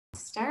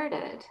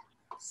started.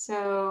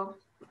 So,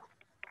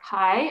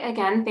 hi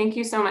again, thank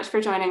you so much for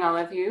joining all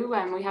of you.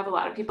 We have a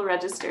lot of people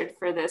registered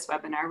for this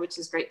webinar, which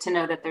is great to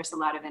know that there's a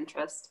lot of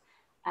interest.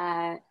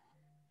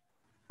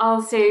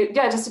 I'll say,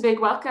 just a big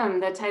welcome.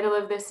 The title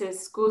of this is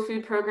School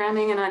Food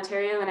Programming in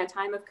Ontario in a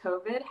Time of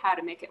COVID, How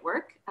to Make It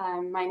Work.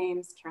 My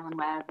name's Carolyn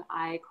Webb.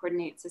 I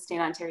coordinate Sustain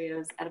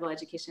Ontario's Edible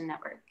Education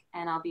Network,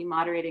 and I'll be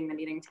moderating the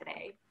meeting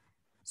today.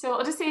 So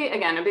I'll just say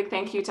again, a big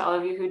thank you to all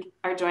of you who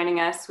are joining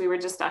us. We were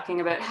just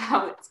talking about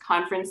how it's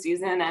conference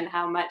season and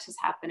how much is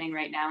happening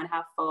right now and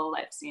how full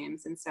life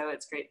seems. And so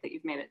it's great that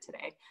you've made it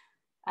today.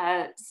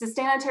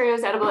 Sustain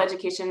Ontario's Edible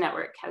Education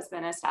Network has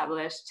been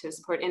established to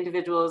support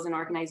individuals and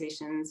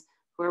organizations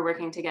who are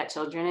working to get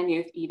children and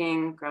youth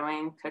eating,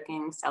 growing,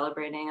 cooking,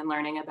 celebrating, and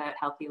learning about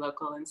healthy,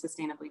 local, and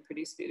sustainably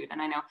produced food.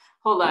 And I know a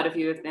whole lot of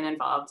you have been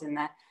involved in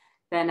the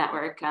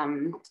network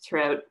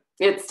throughout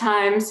its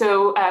time.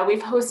 So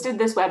we've hosted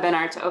this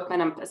webinar to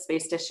open up a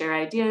space to share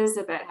ideas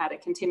about how to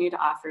continue to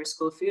offer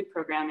school food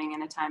programming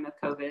in a time of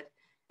COVID.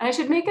 And I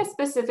should make a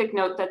specific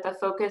note that the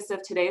focus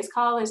of today's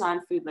call is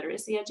on food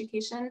literacy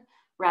education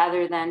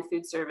rather than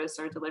food service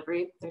or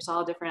delivery. There's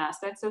all different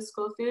aspects of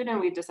school food, and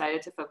we've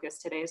decided to focus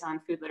today's on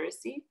food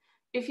literacy.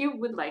 If you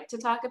would like to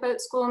talk about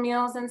school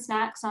meals and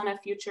snacks on a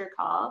future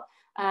call,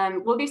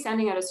 we'll be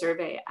sending out a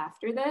survey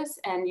after this,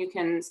 and you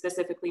can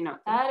specifically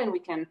note that, and we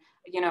can,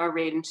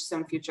 arrange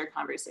some future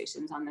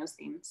conversations on those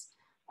themes.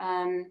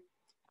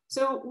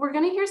 So we're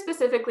going to hear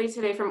specifically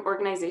today from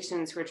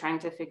organizations who are trying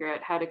to figure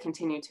out how to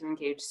continue to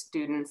engage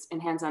students in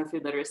hands-on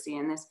food literacy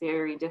in this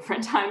very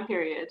different time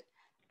period.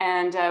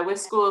 And with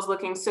schools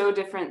looking so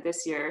different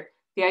this year,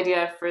 the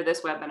idea for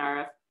this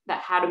webinar of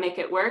how to make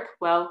it work,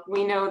 well,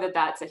 we know that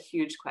that's a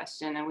huge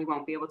question and we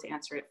won't be able to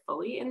answer it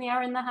fully in the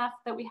hour and a half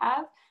that we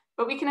have,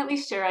 but we can at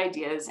least share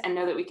ideas and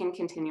know that we can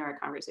continue our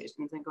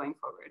conversations and going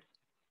forward.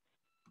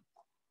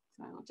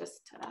 So I will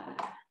just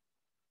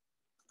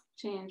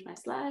change my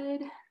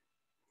slide.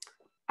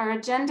 Our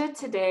agenda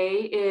today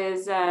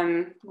is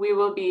we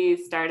will be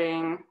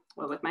starting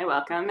with my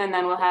welcome, and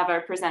then we'll have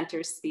our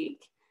presenters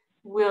speak.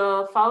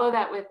 We'll follow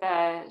that with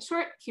a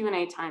short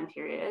Q&A time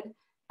period,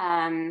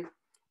 and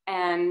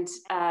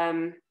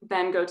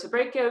then go to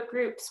breakout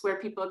groups where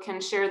people can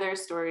share their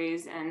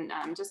stories and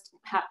just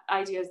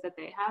ideas that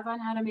they have on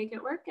how to make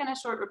it work, and a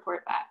short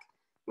report back.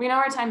 We know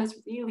our time is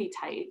really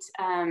tight,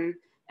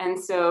 and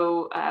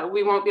so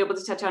we won't be able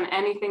to touch on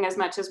anything as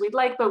much as we'd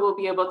like, but we'll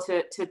be able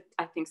to,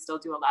 I think, still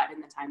do a lot in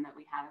the time that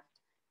we have.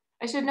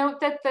 I should note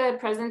that the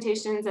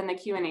presentations and the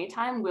Q&A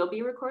time will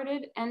be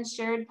recorded and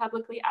shared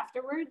publicly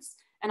afterwards.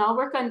 And I'll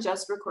work on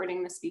just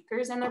recording the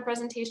speakers and their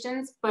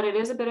presentations, but it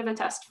is a bit of a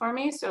test for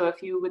me. So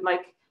if you would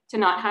like to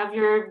not have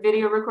your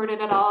video recorded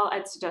at all,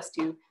 I'd suggest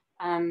you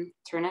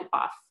turn it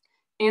off.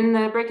 In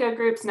the breakout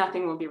groups,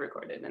 nothing will be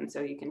recorded, and so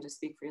you can just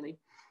speak freely.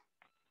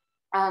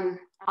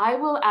 I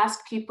will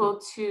ask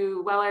people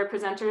to, while our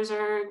presenters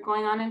are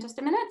going on in just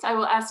a minute, I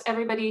will ask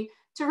everybody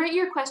to write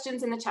your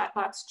questions in the chat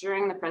box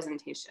during the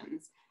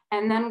presentations.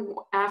 And then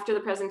after the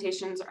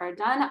presentations are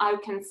done, I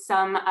can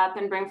sum up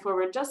and bring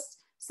forward just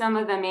some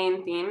of the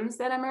main themes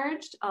that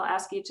emerged. I'll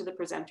ask each of the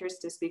presenters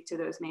to speak to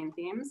those main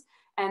themes,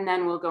 and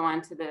then we'll go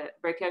on to the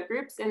breakout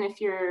groups. And if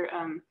your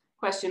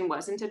question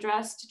wasn't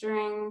addressed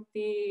during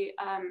the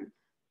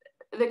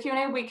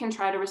Q&A, we can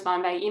try to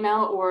respond by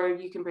email, or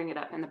you can bring it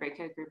up in the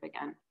breakout group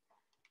again.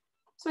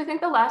 So I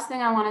think the last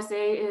thing I want to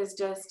say is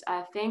just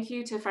thank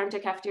you to Farm to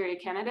Cafeteria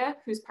Canada,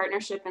 whose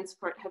partnership and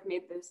support have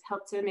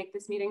helped to make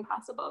this meeting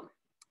possible.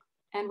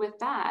 And with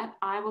that,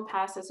 I will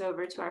pass us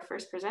over to our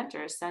first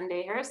presenter,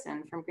 Sunday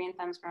Harrison from Green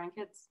Thumbs Growing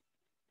Kids.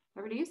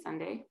 Over to you,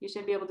 Sunday. You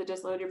should be able to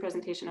just load your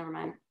presentation over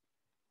mine.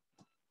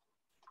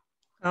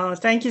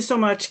 Thank you so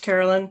much,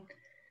 Carolyn.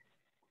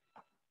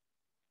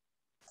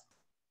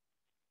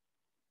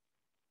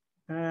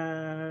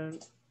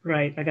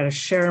 Right, I gotta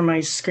share my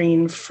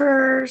screen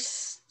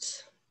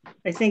first.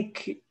 I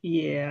think,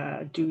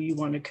 yeah, do you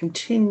want to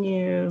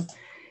continue?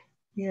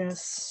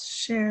 Yes,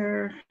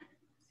 share.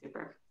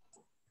 Super.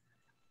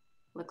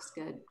 Looks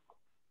good.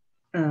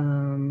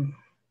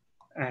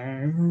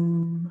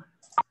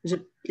 Is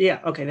it? Yeah,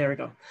 okay, there we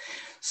go.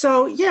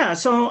 So yeah,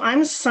 so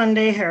I'm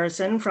Sunday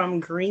Harrison from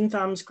Green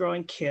Thumbs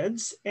Growing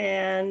Kids,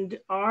 and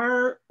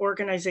our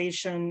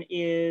organization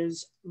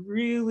is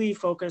really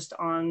focused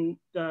on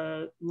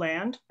the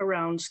land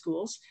around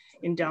schools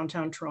in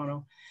downtown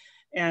Toronto.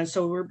 And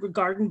so we're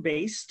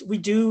garden-based. We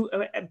do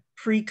a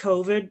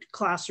pre-COVID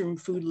classroom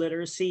food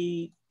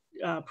literacy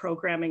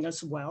programming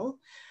as well.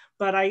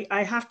 But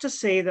I have to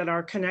say that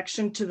our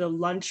connection to the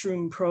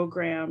lunchroom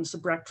programs, the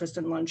breakfast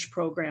and lunch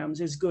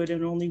programs, is good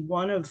in only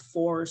one of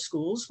 4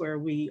 schools where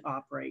we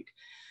operate.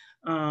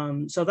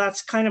 So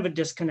that's kind of a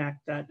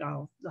disconnect that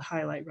I'll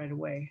highlight right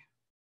away.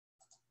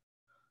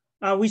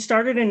 We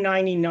started in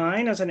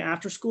 '99 as an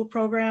after-school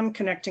program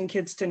connecting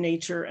kids to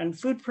nature and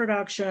food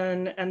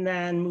production, and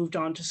then moved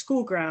on to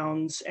school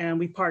grounds. And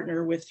we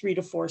partner with 3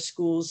 to 4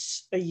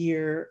 schools a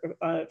year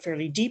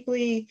fairly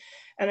deeply,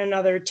 and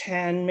another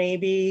 10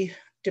 maybe,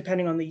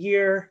 depending on the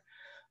year,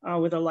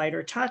 with a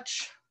lighter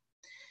touch.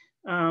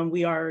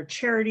 We are a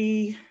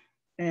charity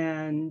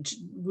and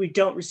we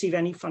don't receive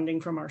any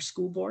funding from our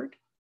school board.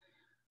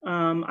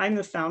 I'm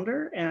the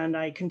founder and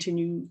I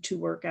continue to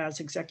work as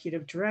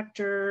executive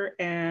director,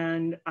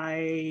 and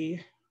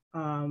I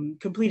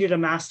completed a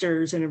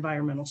master's in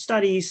environmental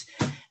studies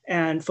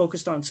and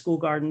focused on school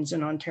gardens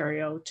in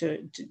Ontario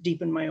to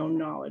deepen my own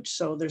knowledge.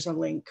 So there's a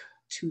link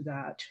to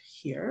that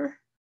here.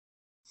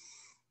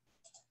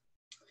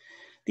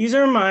 These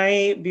are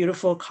my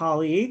beautiful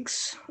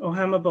colleagues.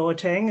 Ohema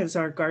Boateng is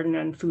our garden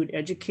and food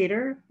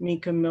educator.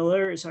 Mika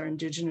Miller is our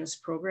Indigenous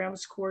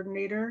programs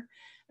coordinator.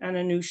 And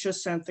Anusha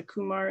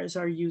Santhakumar is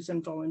our youth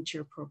and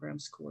volunteer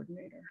programs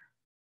coordinator.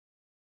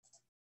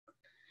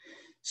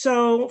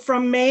 So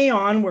from May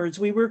onwards,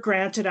 we were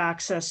granted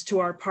access to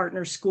our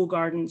partner school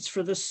gardens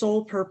for the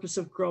sole purpose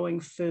of growing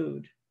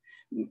food.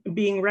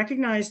 Being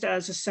recognized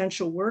as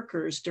essential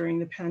workers during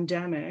the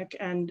pandemic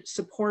and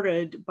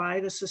supported by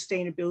the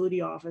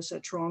Sustainability Office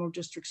at Toronto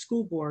District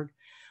School Board,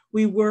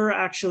 we were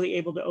actually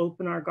able to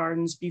open our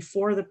gardens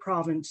before the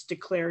province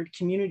declared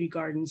community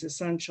gardens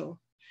essential,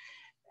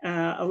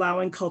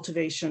 allowing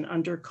cultivation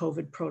under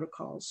COVID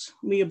protocols.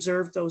 We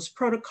observed those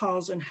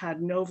protocols and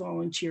had no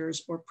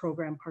volunteers or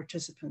program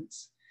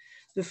participants.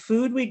 The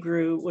food we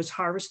grew was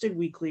harvested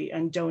weekly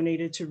and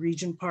donated to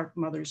Regent Park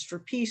Mothers for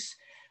Peace,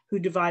 who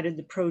divided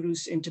the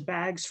produce into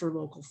bags for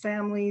local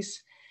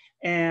families,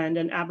 and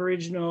an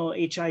Aboriginal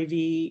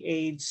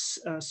HIV/AIDS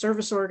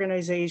service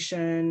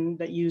organization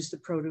that used the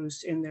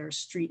produce in their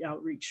street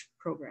outreach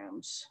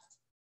programs.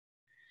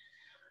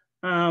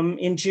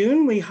 In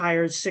June, we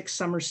hired 6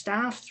 summer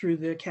staff through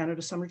the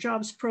Canada Summer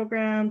Jobs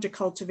Program to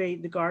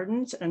cultivate the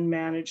gardens and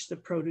manage the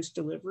produce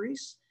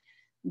deliveries.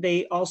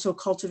 They also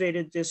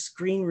cultivated this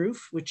green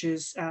roof, which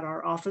is at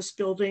our office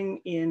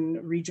building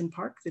in Regent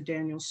Park, the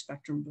Daniel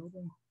Spectrum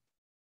building.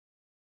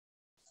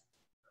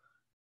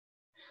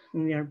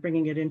 And they are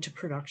bringing it into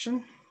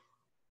production.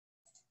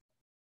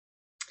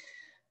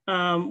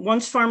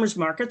 Once farmers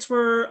markets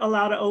were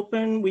allowed to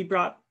open, we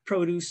brought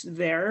produce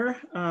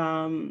there.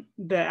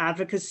 The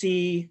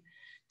advocacy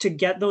to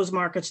get those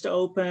markets to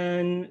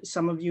open,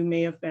 some of you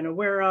may have been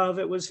aware of,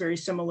 it was very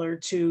similar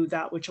to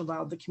that which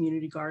allowed the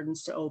community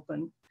gardens to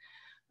open.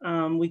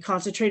 We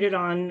concentrated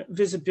on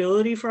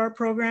visibility for our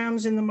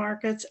programs in the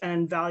markets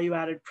and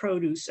value-added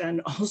produce,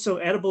 and also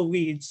edible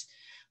weeds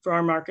for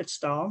our market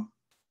stall.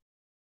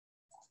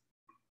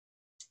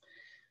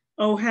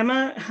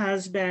 Ohema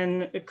has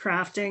been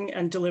crafting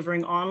and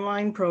delivering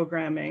online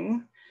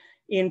programming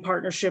in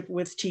partnership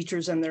with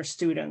teachers and their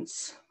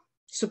students.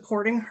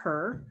 Supporting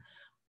her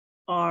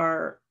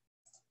are,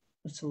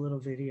 that's a little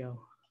video.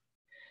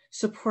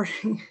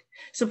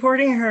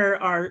 Supporting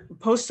her are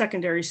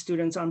post-secondary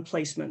students on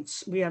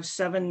placements. We have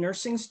 7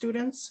 nursing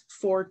students,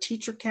 4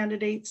 teacher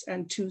candidates,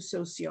 and 2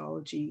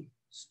 sociology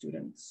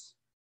students.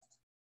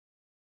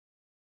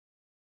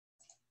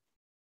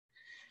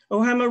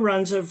 Ohema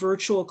runs a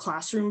virtual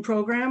classroom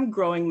program,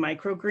 Growing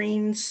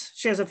Microgreens.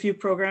 She has a few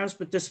programs,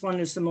 but this one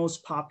is the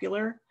most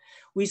popular.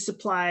 We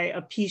supply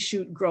a pea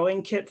shoot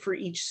growing kit for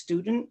each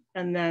student,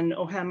 and then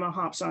Ohema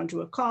hops onto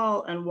a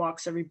call and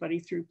walks everybody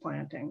through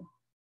planting.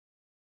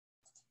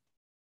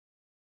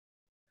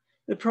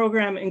 The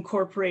program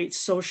incorporates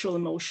social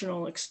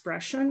emotional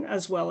expression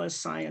as well as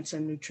science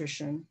and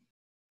nutrition.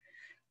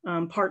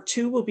 Part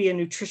 2 will be a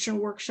nutrition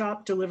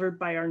workshop delivered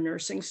by our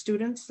nursing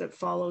students that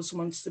follows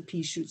once the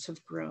pea shoots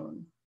have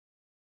grown.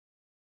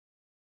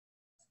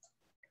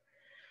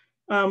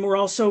 We're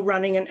also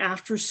running an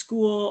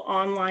after-school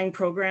online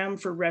program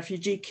for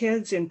refugee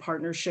kids in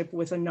partnership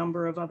with a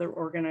number of other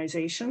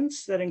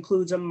organizations that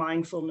includes a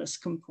mindfulness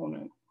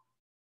component.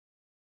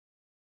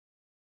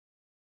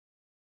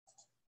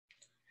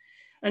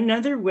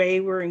 Another way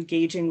we're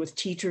engaging with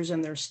teachers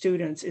and their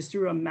students is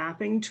through a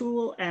mapping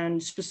tool,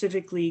 and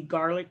specifically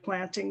garlic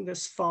planting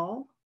this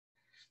fall.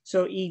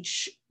 So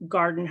each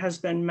garden has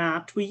been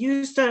mapped. We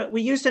used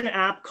an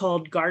app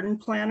called Garden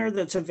Planner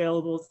that's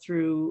available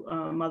through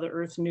Mother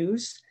Earth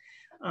News.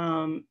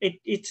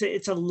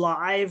 It's a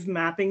live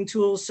mapping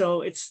tool,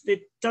 so it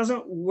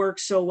doesn't work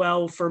so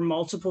well for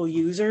multiple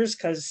users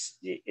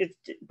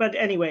but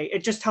anyway,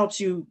 it just helps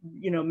you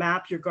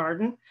map your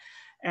garden.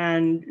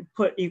 And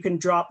you can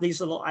drop these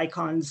little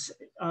icons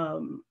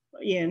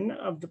in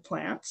of the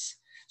plants.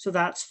 So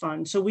that's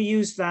fun. So we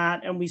used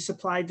that, and we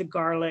supplied the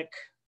garlic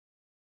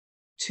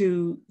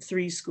to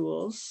 3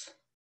 schools.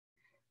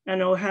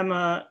 And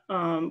Ohema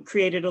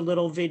created a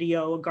little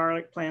video, a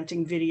garlic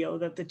planting video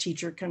that the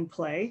teacher can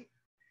play.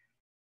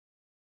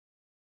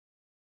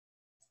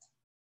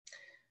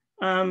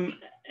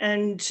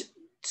 And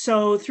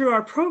so through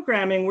our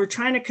programming, we're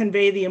trying to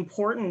convey the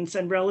importance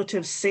and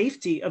relative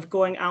safety of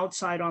going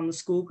outside on the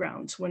school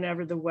grounds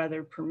whenever the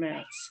weather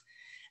permits.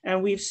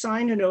 And we've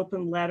signed an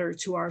open letter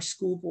to our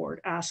school board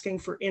asking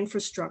for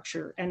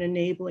infrastructure and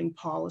enabling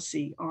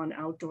policy on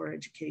outdoor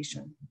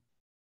education.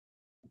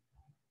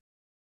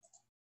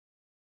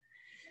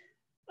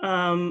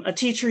 A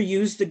teacher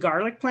used the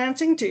garlic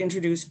planting to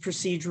introduce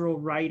procedural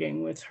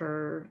writing with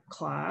her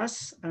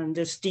class, and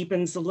this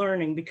deepens the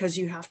learning because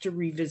you have to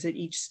revisit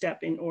each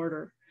step in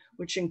order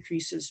which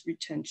increases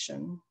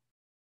retention.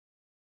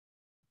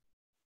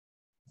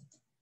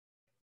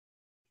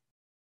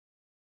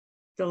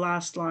 The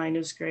last line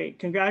is great.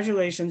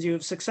 Congratulations, you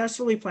have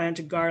successfully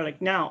planted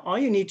garlic. Now, all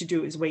you need to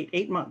do is wait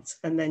 8 months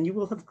and then you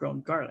will have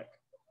grown garlic.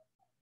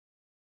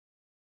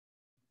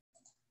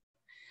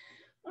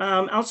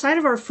 Outside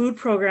of our food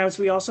programs,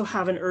 we also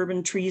have an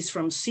urban trees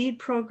from seed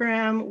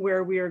program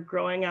where we are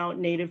growing out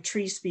native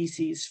tree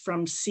species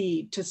from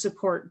seed to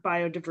support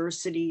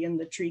biodiversity in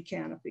the tree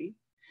canopy.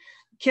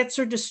 Kits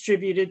are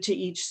distributed to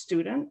each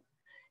student.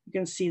 You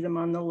can see them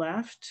on the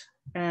left.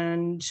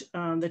 And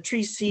the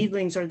tree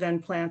seedlings are then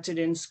planted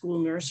in school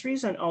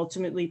nurseries and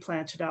ultimately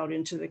planted out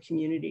into the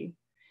community.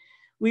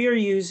 We are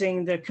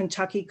using the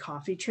Kentucky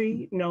coffee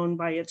tree, known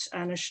by its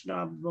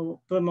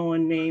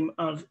Anishinaabe name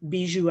of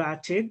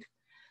Bijuatig,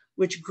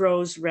 which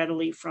grows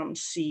readily from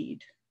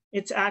seed.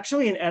 It's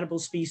actually an edible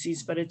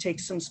species, but it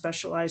takes some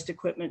specialized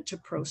equipment to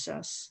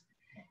process.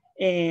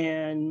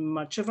 And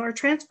much of our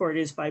transport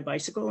is by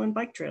bicycle and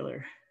bike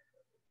trailer.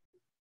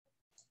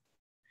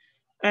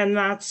 And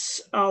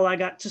that's all I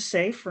got to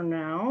say for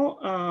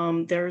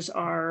now. There's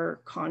our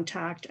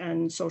contact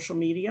and social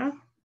media,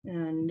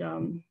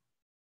 and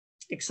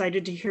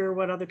excited to hear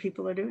what other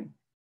people are doing.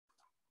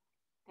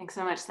 Thanks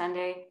so much,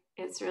 Sunday.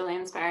 It's really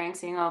inspiring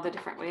seeing all the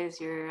different ways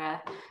you're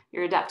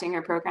adapting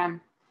your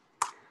program.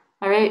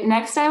 All right,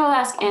 next I will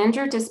ask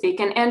Andrew to speak.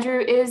 And Andrew,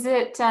 is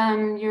it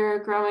your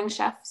Growing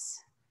Chefs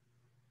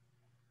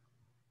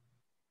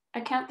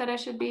account that I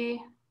should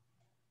be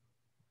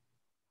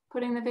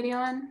putting the video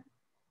on?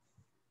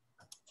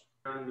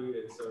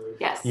 Unmuted, so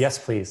yes. Yes,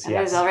 please. It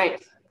yes. is all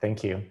right.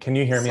 Thank you. Can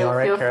you hear me all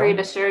right, feel Carol? free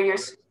to share your.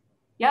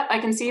 Yep, I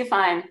can see you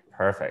fine.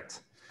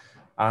 Perfect.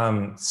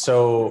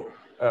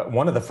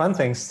 One of the fun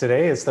things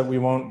today is that we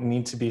won't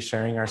need to be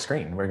sharing our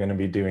screen. We're going to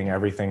be doing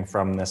everything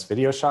from this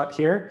video shot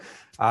here.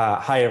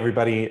 Hi,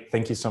 everybody.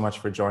 Thank you so much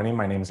for joining.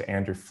 My name is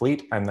Andrew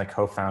Fleet. I'm the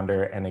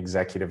co-founder and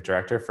executive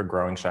director for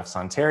Growing Chefs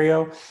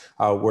Ontario.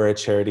 We're a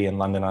charity in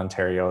London,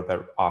 Ontario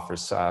that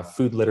offers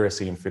food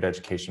literacy and food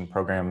education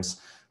programs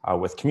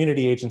with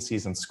community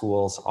agencies and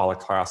schools all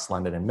across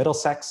London and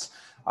Middlesex.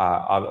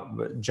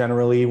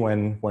 Generally,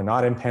 when we're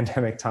not in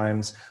pandemic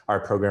times, our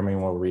programming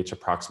will reach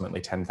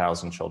approximately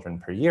 10,000 children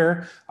per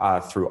year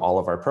through all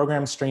of our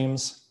program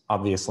streams.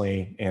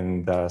 Obviously,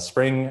 in the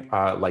spring,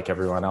 like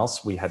everyone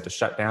else, we had to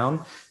shut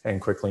down and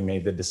quickly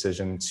made the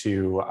decision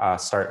to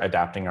start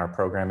adapting our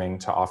programming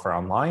to offer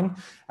online.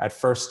 At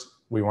first,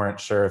 we weren't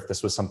sure if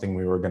this was something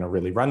we were going to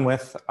really run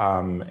with.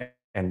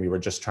 And we were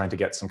just trying to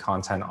get some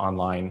content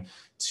online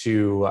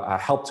to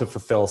help to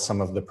fulfill some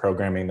of the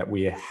programming that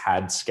we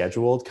had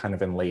scheduled kind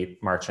of in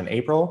late March and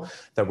April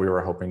that we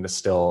were hoping to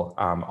still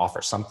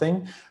offer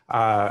something.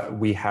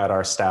 We had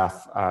our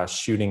staff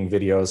shooting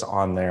videos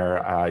on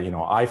their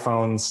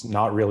iPhones,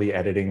 not really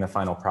editing the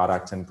final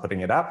product and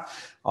putting it up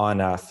on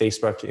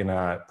Facebook in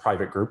a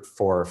private group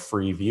for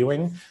free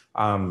viewing.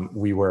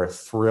 We were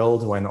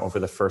thrilled when over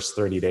the first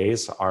 30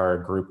 days, our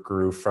group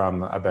grew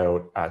from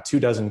about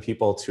 24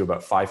 people to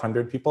about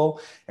 500 people.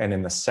 And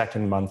in the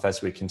second month,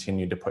 as we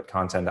continued to put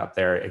content up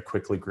there, it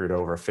quickly grew to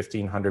over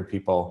 1,500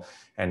 people.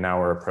 And now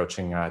we're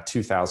approaching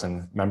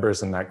 2,000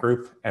 members in that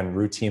group. And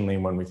routinely,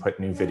 when we put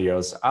new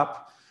videos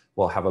up,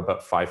 we'll have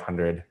about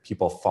 500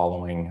 people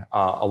following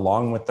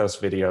along with those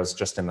videos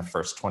just in the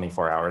first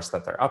 24 hours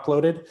that they're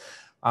uploaded.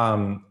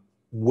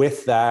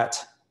 With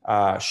that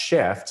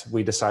shift,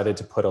 we decided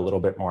to put a little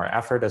bit more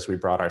effort as we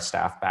brought our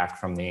staff back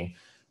from the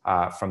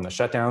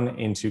shutdown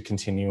into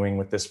continuing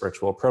with this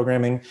virtual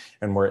programming.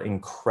 And we're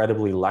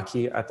incredibly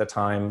lucky at the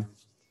time.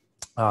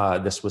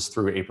 This was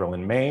through April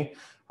and May.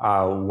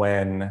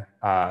 When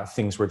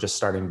things were just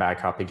starting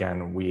back up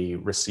again, we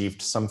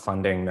received some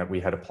funding that we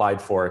had applied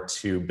for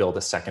to build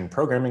a second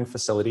programming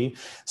facility.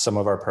 Some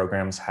of our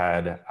programs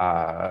had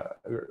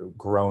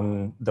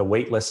grown the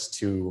wait list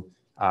to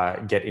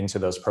get into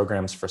those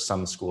programs for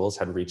some schools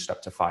had reached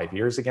up to 5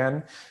 years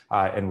again.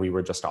 And we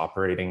were just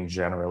operating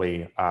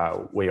generally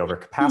way over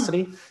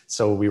capacity.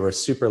 So we were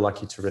super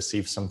lucky to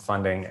receive some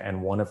funding.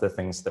 And one of the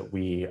things that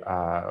we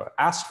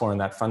asked for in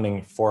that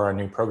funding for our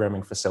new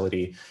programming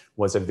facility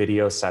was a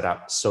video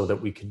setup so that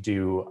we could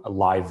do a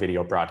live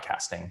video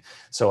broadcasting.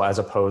 So as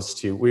opposed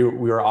to, we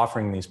were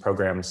offering these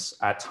programs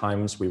at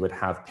times, we would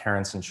have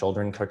parents and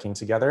children cooking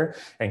together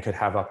and could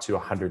have up to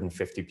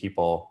 150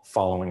 people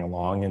following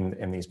along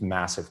in these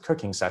massive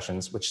cooking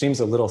sessions, which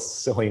seems a little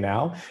silly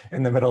now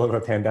in the middle of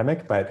a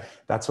pandemic, but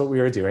that's what we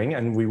were doing.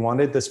 And we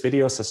wanted this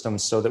video system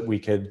so that we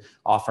could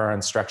offer our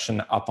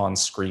instruction up on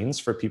screens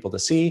for people to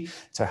see,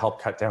 to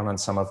help cut down on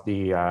some of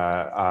the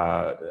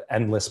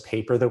endless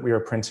paper that we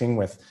were printing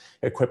with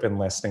equipment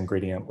list,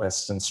 ingredient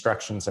lists,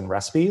 instructions, and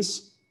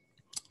recipes.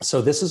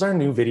 So this is our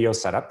new video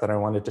setup that I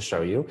wanted to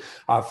show you.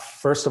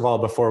 First of all,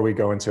 before we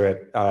go into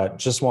it,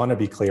 just want to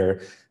be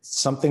clear,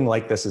 Something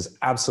like this is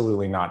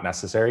absolutely not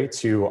necessary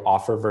to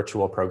offer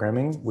virtual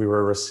programming.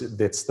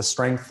 It's the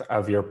strength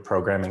of your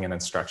programming and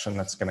instruction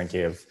that's going to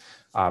give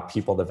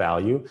people the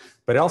value,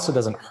 but it also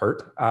doesn't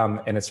hurt,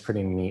 and it's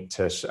pretty neat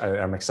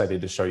I'm excited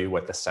to show you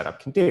what the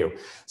setup can do.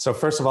 So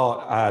first of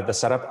all, the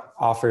setup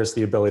offers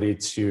the ability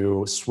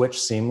to switch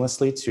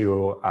seamlessly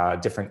to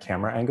different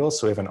camera angles.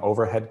 So we have an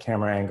overhead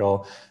camera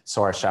angle,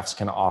 so our chefs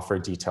can offer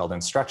detailed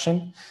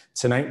instruction.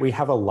 Tonight we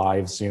have a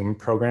live Zoom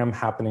program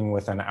happening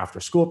with an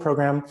after-school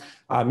program.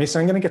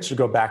 Mason, I'm going to get you to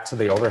go back to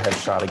the overhead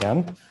shot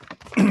again.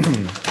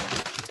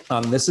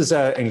 This is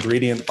an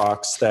ingredient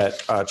box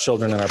that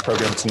children in our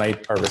program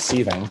tonight are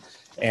receiving.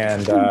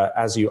 And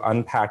as you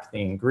unpack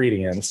the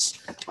ingredients,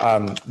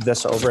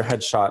 this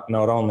overhead shot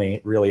not only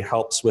really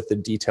helps with the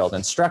detailed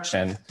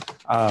instruction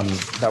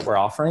that we're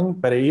offering,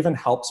 but it even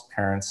helps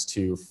parents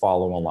to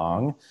follow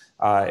along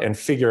and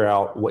figure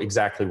out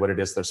exactly what it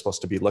is they're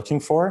supposed to be looking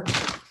for.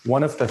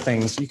 One of the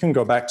things, you can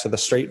go back to the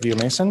straight view,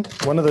 Mason.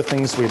 One of the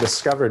things we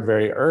discovered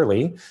very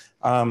early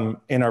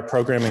in our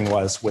programming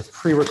was with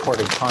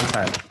pre-recorded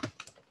content,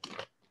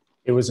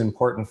 it was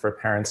important for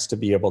parents to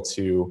be able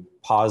to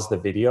pause the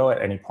video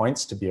at any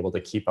points to be able to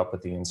keep up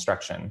with the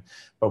instruction.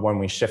 But when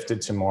we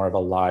shifted to more of a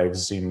live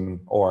Zoom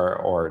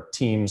or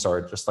Teams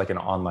or just like an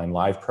online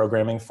live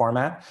programming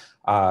format,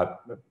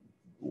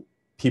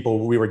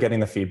 we were getting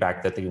the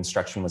feedback that the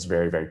instruction was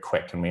very, very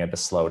quick and we had to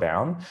slow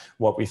down.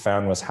 What we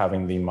found was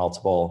having the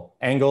multiple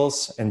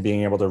angles and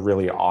being able to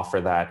really offer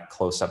that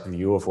close-up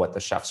view of what the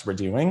chefs were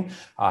doing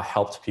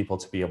helped people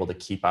to be able to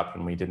keep up,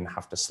 and we didn't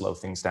have to slow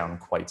things down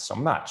quite so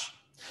much.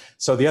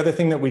 So the other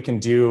thing that we can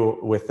do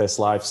with this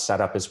live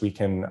setup is we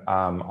can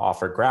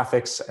offer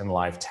graphics and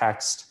live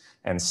text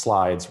and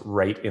slides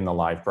right in the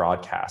live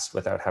broadcast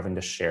without having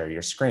to share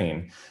your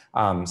screen.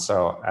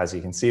 So as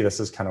you can see,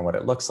 this is kind of what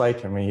it looks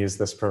like. And we use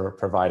this for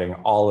providing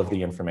all of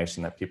the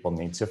information that people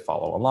need to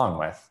follow along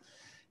with.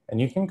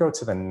 And you can go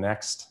to the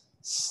next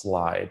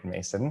slide,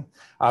 Mason.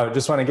 I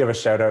just want to give a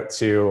shout out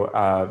to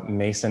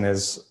Mason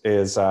is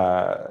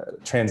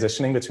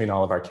transitioning between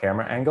all of our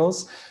camera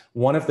angles.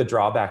 One of the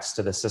drawbacks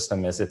to the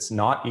system is it's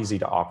not easy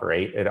to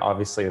operate. It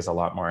obviously is a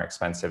lot more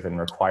expensive and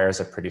requires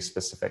a pretty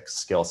specific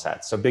skill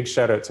set. So big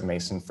shout out to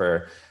Mason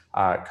for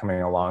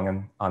coming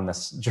along on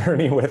this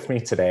journey with me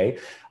today.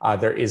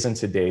 There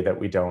isn't a day that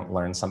we don't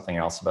learn something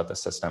else about the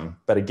system.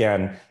 But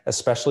again,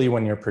 especially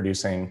when you're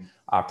producing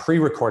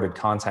pre-recorded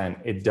content,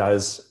 it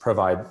does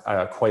provide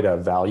quite a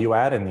value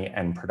add in the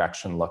end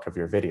production look of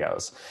your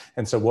videos.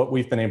 And so what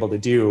we've been able to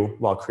do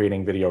while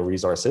creating video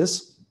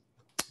resources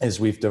is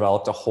we've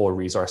developed a whole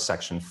resource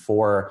section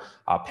for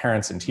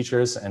parents and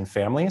teachers and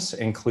families,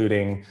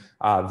 including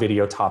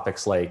video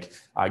topics like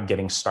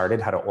getting started,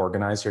 how to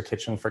organize your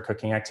kitchen for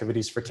cooking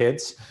activities for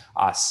kids,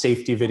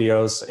 safety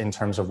videos in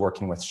terms of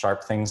working with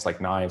sharp things like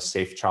knives,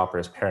 safe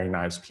choppers, paring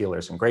knives,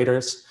 peelers, and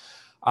graters,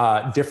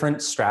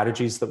 different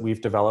strategies that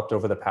we've developed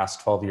over the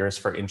past 12 years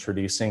for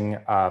introducing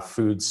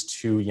foods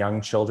to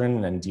young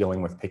children and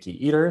dealing with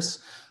picky eaters,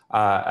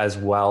 as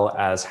well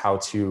as how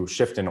to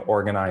shift and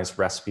organize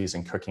recipes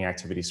and cooking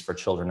activities for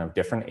children of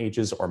different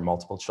ages or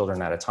multiple children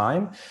at a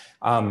time.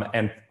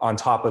 And on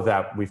top of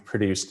that, we've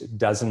produced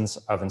dozens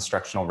of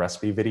instructional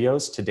recipe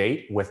videos to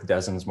date, with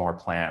dozens more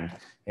planned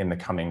in the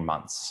coming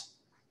months.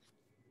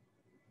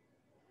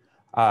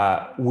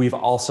 We've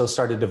also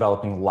started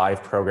developing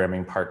live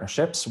programming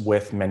partnerships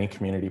with many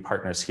community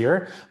partners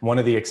here. One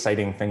of the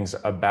exciting things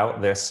about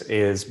this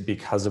is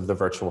because of the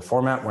virtual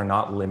format, we're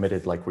not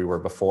limited like we were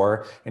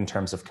before in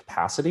terms of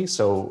capacity.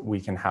 So we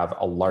can have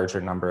a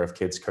larger number of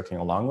kids cooking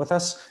along with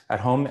us at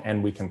home,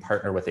 and we can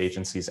partner with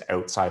agencies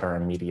outside our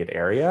immediate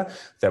area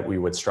that we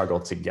would struggle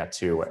to get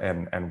to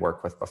and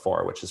work with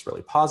before, which is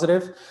really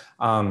positive.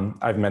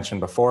 I've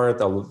mentioned before,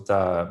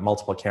 the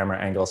multiple camera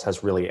angles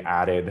has really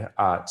added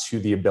to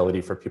the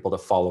ability for people to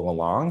follow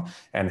along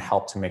and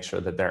help to make sure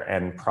that their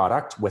end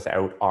product,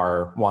 without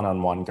our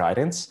one-on-one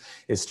guidance,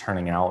 is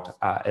turning out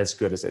as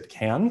good as it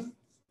can.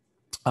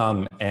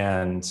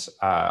 And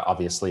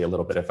obviously a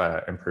little bit of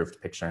an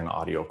improved picture and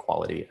audio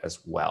quality as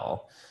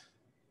well.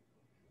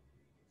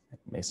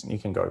 Mason, you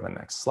can go to the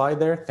next slide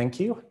there. Thank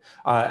you.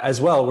 As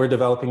well, we're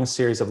developing a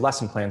series of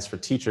lesson plans for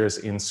teachers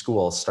in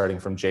schools, starting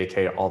from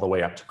JK all the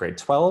way up to grade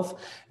 12.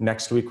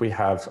 Next week, we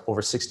have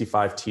over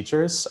 65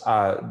 teachers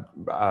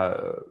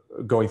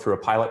going through a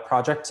pilot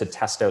project to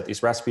test out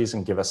these recipes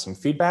and give us some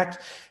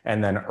feedback.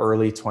 And then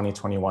early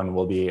 2021,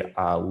 we'll be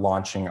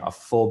launching a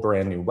full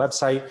brand new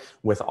website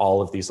with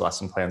all of these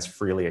lesson plans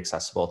freely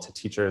accessible to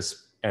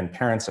teachers and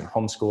parents and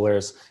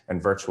homeschoolers and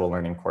virtual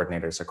learning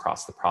coordinators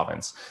across the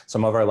province.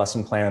 Some of our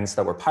lesson plans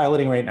that we're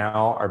piloting right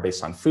now are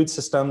based on food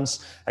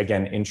systems,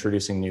 again,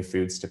 introducing new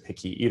foods to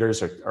picky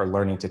eaters or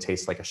learning to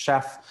taste like a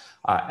chef,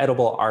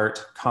 edible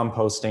art,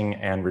 composting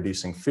and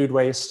reducing food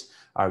waste,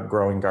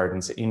 growing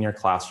gardens in your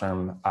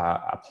classroom,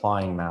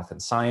 applying math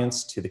and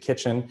science to the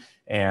kitchen,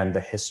 and the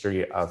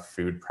history of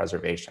food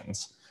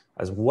preservations.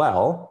 As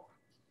well,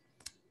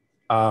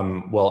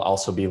 We'll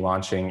also be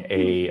launching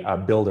a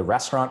build a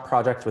restaurant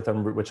project with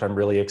them, which I'm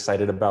really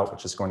excited about,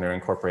 which is going to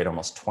incorporate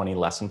almost 20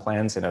 lesson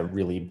plans in a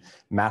really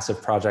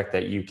massive project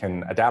that you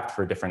can adapt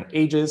for different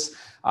ages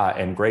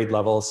and grade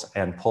levels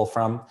and pull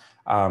from.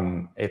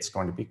 It's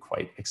going to be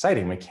quite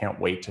exciting. We can't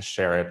wait to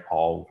share it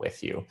all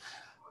with you.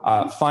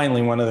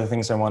 Finally, one of the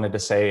things I wanted to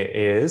say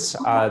is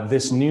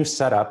this new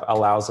setup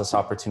allows us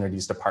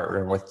opportunities to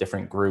partner with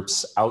different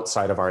groups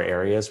outside of our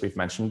areas we've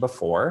mentioned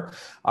before.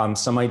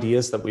 Some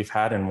ideas that we've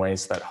had in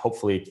ways that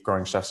hopefully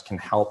Growing Chefs can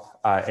help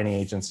any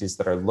agencies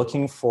that are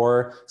looking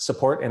for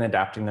support in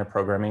adapting their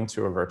programming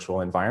to a virtual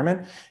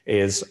environment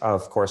is,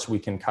 of course, we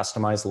can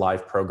customize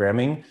live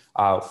programming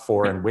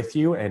for and with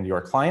you and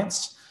your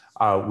clients.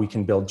 We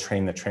can build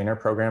train the trainer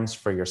programs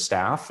for your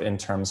staff in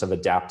terms of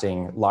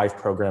adapting live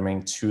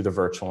programming to the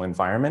virtual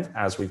environment,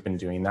 as we've been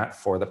doing that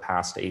for the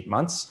past 8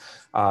 months.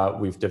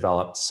 We've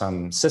developed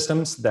some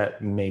systems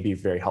that may be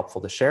very helpful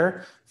to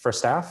share for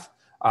staff.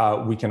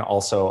 We can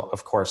also,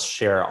 of course,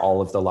 share all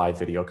of the live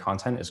video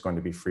content is going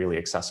to be freely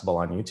accessible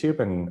on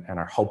YouTube and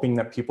are hoping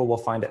that people will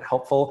find it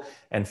helpful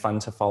and fun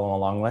to follow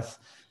along with.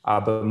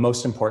 But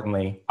most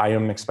importantly, I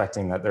am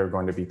expecting that there are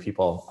going to be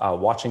people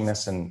watching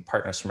this and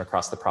partners from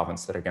across the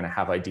province that are going to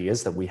have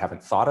ideas that we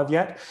haven't thought of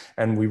yet.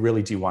 And we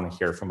really do want to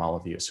hear from all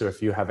of you. So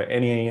if you have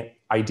any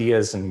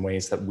ideas and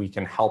ways that we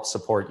can help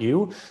support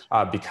you,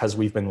 because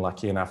we've been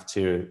lucky enough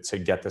to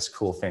get this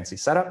cool, fancy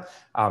setup,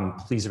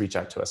 please reach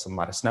out to us and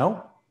let us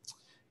know.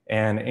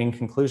 And in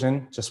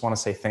conclusion, just want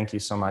to say thank you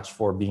so much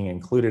for being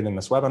included in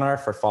this webinar,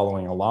 for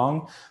following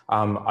along.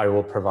 I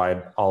will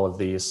provide all of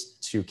these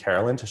to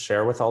Carolyn to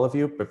share with all of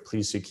you, but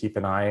please do keep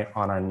an eye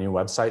on our new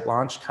website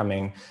launch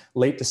coming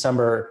late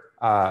December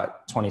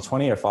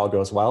 2020, if all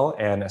goes well,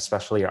 and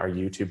especially our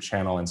YouTube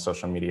channel and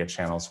social media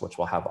channels, which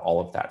will have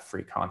all of that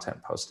free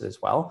content posted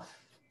as well.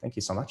 Thank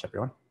you so much,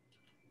 everyone.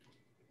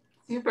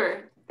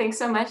 Super. Thanks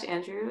so much,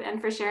 Andrew,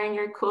 and for sharing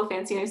your cool,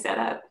 fancy new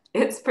setup.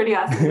 It's pretty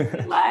awesome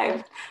to see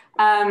live.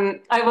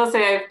 I will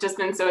say I've just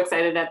been so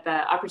excited at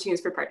the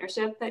opportunities for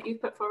partnership that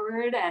you've put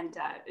forward, and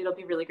it'll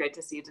be really great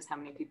to see just how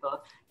many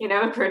people, you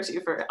know, approach you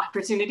for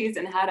opportunities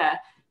and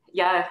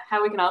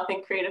how we can all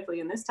think creatively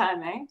in this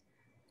time,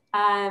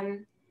 eh?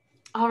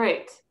 All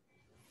right.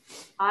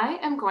 I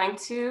am going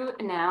to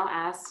now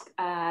ask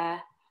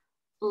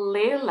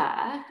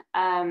Leila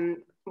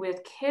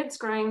with Kids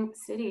Growing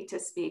City to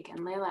speak.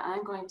 And Leila,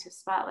 I'm going to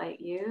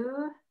spotlight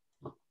you.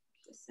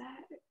 Just a sec.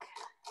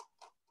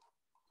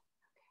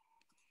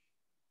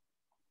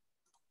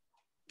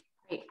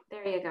 Great,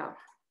 there you go.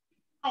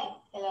 Hi,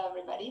 hello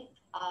everybody.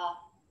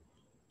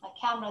 My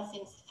camera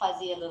seems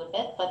fuzzy a little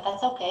bit, but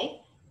that's okay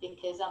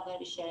because I'm going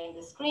to be sharing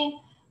the screen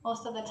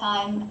most of the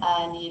time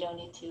and you don't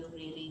need to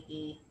really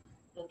be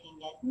looking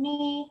at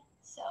me.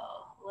 So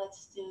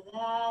let's do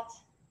that.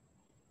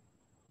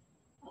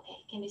 Okay,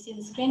 can you see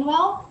the screen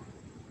well?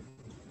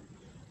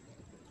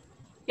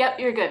 Yep,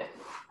 you're good.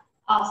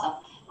 Awesome,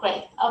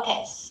 great.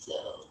 Okay, so.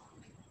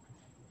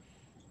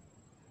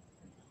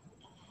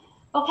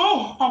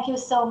 Okay, thank you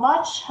so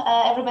much,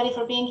 everybody,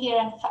 for being here,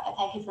 and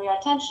thank you for your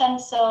attention.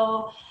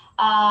 So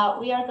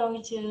we are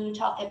going to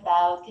talk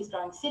about Kids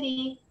Growing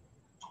City,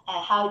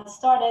 how it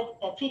started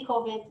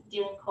pre-COVID,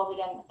 during COVID,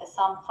 and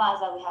some plans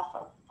that we have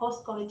for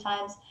post-COVID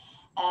times.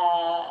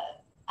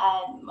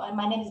 And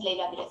my name is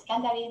Leila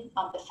Mireskandari.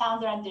 I'm the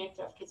founder and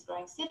director of Kids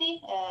Growing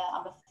City.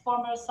 I'm a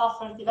former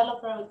software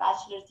developer with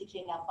bachelor's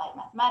degree in applied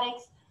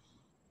mathematics.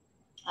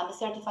 I'm a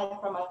certified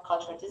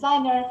permaculture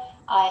designer.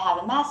 I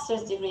have a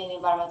master's degree in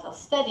environmental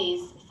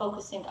studies,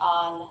 focusing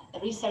on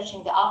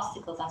researching the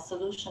obstacles and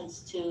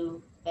solutions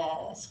to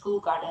school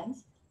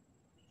gardens.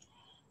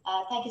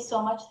 Thank you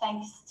so much.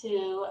 Thanks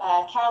to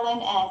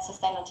Carolyn and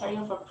Sustain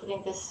Ontario for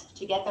putting this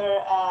together.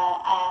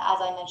 As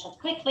I mentioned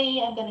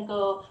quickly, I'm going to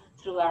go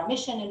through our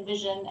mission and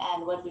vision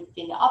and what we've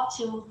been up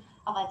to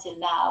up until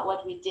now,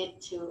 what we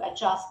did to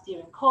adjust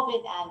during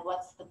COVID, and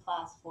what's the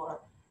plans for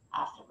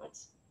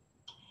afterwards.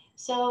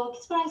 So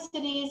Kids Growing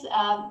City's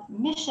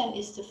mission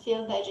is to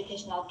fill the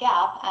educational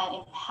gap and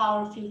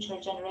empower future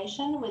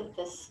generation with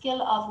the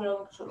skill of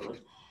growing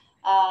food.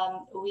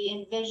 We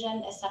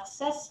envision a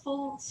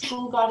successful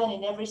school garden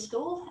in every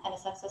school and a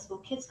successful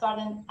kids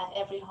garden at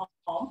every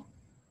home.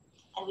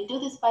 And we do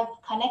this by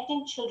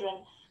connecting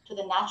children to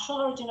the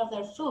natural origin of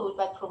their food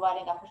by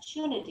providing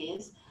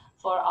opportunities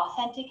for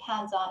authentic,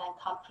 hands-on, and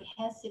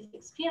comprehensive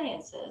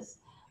experiences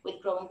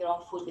with growing their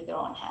own food with their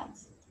own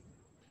hands.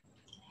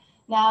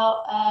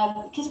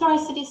 Now, Kids Growing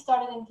City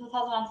started in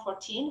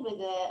 2014 with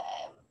the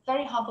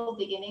very humble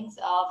beginnings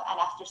of an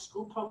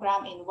after-school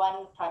program in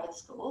one private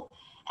school,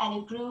 and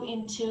it grew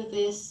into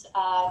this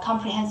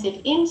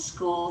comprehensive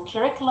in-school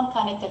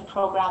curriculum-connected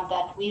program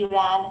that we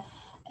ran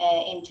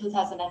in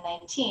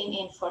 2019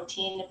 in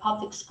 14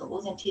 public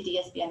schools in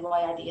TDSB and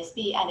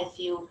YRDSB, and a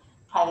few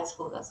private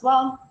schools as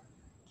well.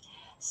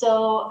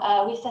 So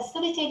we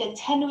facilitate a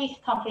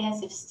 10-week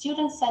comprehensive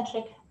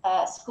student-centric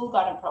school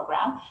garden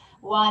program,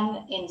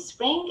 one in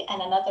spring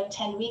and another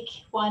 10-week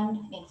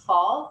one in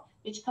fall,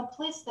 which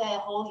completes the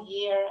whole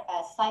year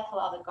cycle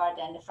of a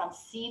garden from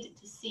seed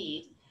to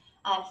seed.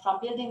 and from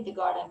building the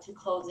garden to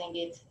closing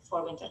it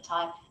for winter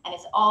time. And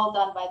it's all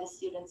done by the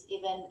students,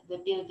 even the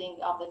building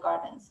of the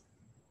gardens.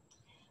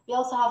 We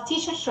also have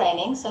teacher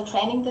training. So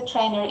training the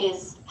trainer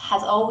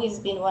has always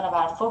been one of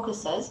our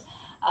focuses.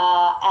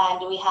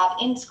 And we have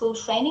in-school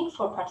training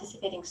for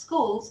participating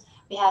schools.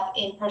 We have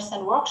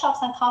in-person workshops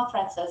and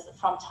conferences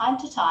from time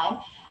to time.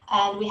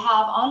 And we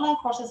have online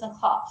courses and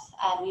clubs,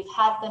 and we've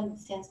had them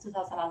since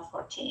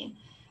 2014.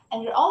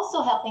 And we're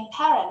also helping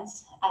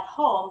parents at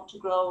home to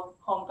grow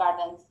home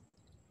gardens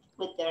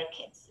with their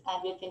kids.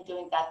 And we've been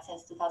doing that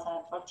since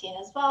 2014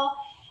 as well.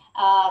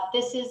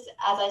 This is,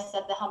 as I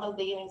said, the humble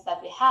beginnings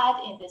that we had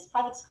in this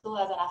private school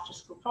as an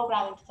after-school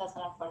program in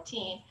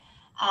 2014.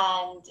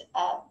 And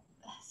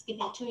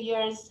skipping 2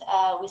 years,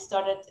 we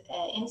started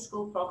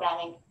in-school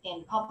programming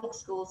in public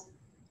schools.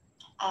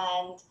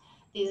 And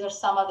these are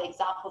some of the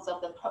examples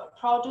of the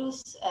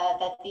produce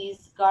that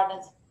these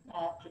gardens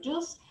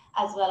produce,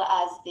 as well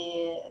as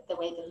the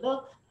way they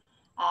look.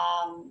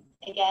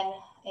 Again,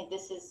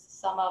 this is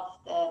some of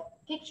the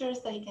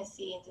pictures that you can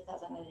see in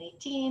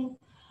 2018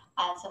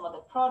 and some of the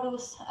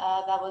produce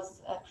that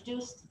was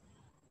produced.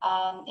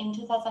 In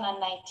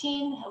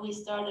 2019, we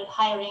started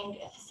hiring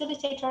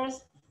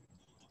facilitators.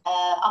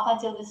 Up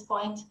until this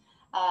point,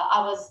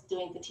 I was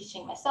doing the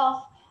teaching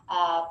myself,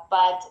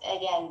 but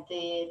again,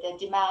 the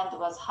demand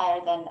was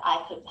higher than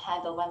I could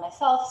handle by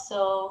myself.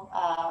 So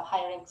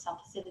hiring some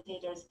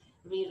facilitators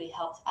really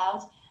helped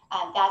out.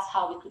 And that's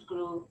how we could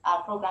grow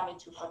our program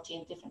into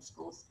 14 different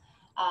schools.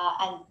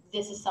 And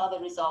this is some of the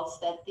results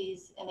that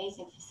these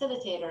amazing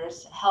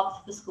facilitators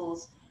helped the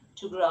schools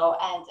to grow.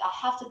 And I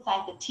have to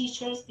thank the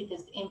teachers,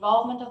 because the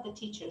involvement of the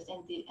teachers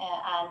in the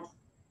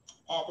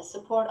the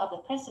support of the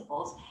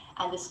principals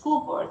and the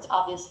school boards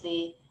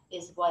obviously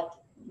is what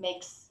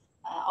makes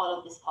all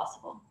of this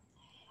possible.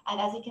 And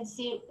as you can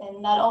see,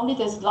 not only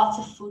there's lots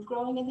of food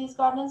growing in these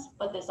gardens,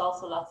 but there's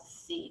also lots of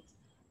seed,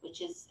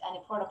 which is an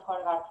important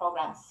part of our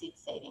program, seed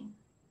saving.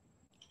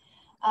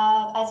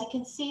 As you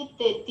can see,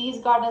 these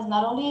gardens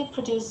not only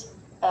produce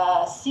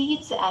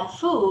seeds and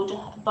food,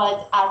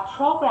 but our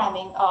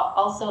programming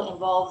also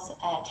involves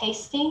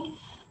tasting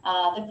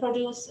the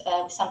produce.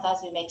 Sometimes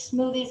we make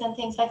smoothies and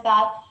things like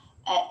that.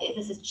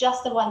 This is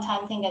just a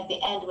one-time thing at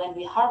the end when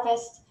we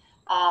harvest.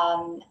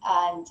 And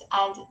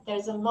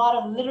there's a lot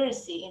of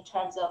literacy in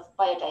terms of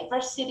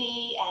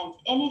biodiversity and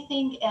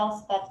anything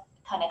else that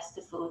connects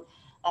to food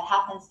that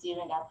happens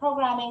during our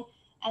programming.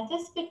 And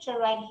this picture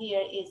right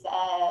here is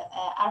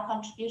our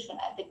contribution,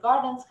 the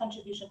garden's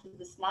contribution to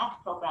the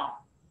snack program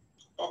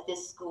that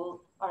this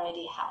school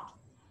already had.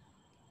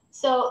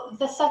 So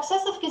the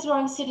success of Kids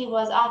Growing City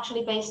was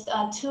actually based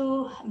on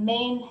two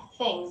main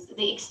things: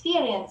 the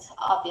experience,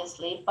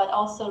 obviously, but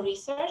also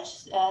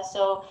research.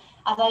 So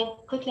as I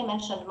quickly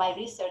mentioned, my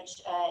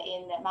research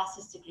in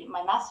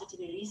my master's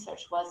degree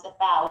research was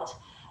about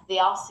the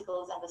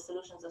obstacles and the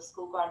solutions of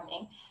school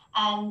gardening.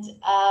 And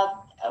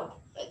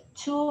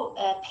two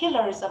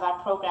pillars of our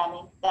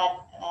programming that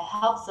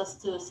helps us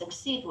to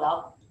succeed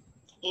well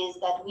is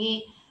that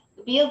we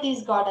build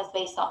these gardens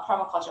based on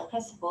permaculture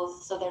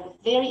principles. So they're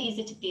very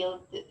easy to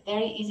build,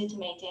 very easy to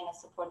maintain and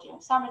support during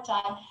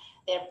summertime.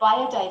 They're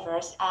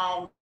biodiverse,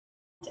 and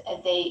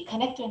they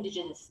connect to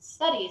indigenous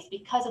studies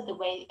because of the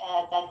way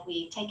that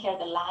we take care of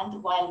the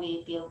land while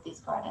we build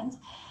these gardens.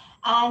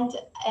 And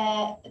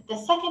the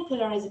second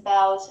pillar is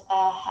about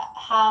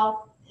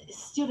how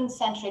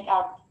student-centric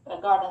our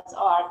gardens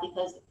are,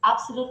 because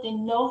absolutely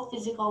no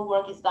physical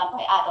work is done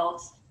by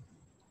adults,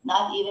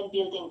 not even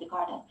building the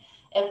garden.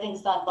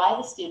 Everything's done by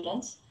the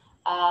students,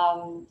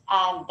 and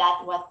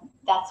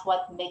that's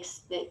what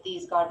makes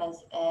these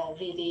gardens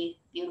really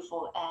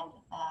beautiful.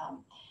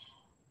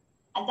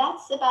 And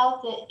that's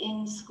about the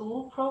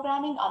in-school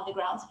programming,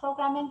 on-the-grounds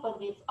programming, but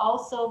we've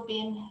also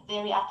been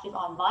very active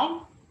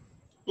online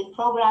with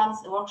programs,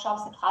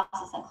 workshops, and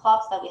classes and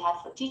clubs that we had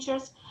for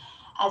teachers,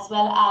 as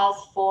well as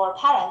for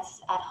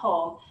parents at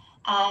home.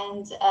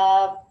 And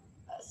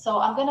so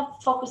I'm going to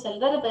focus a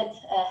little bit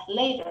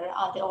later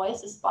on the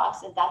Oasis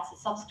box, and that's a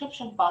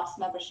subscription box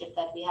membership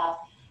that we have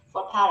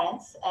for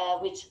parents,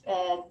 which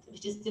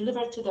is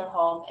delivered to their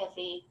home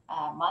every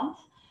month.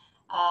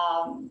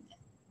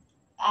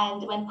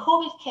 And when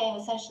COVID came,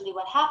 essentially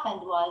what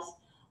happened was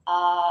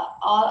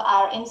all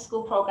our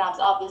in-school programs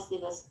obviously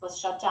was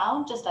shut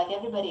down, just like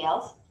everybody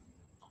else.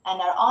 And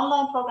our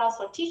online programs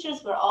for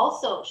teachers were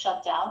also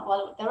shut down.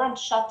 Well, they weren't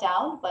shut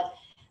down, but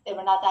they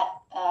were not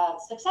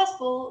that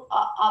successful,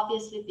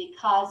 obviously,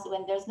 because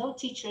when there's no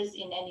teachers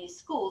in any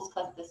schools,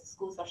 because the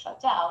schools are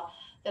shut down,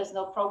 there's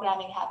no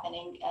programming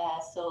happening,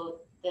 so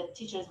the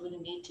teachers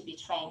wouldn't need to be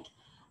trained.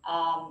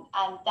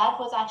 And that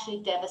was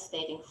actually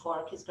devastating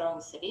for Kids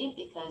Growing City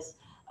because,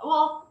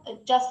 well,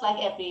 just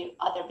like every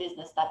other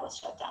business that was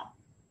shut down.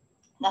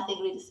 Nothing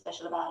really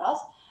special about us,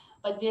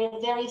 but we're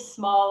a very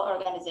small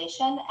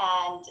organization,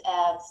 and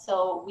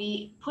so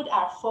we put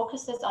our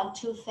focuses on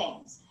two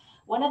things.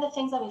 One of the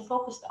things that we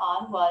focused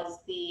on was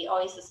the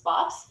Oasis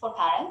box for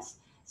parents.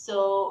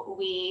 So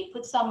we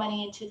put some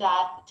money into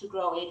that to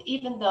grow it,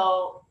 even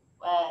though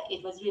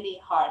it was really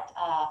hard.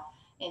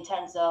 in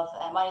terms of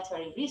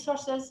monetary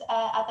resources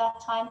at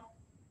that time,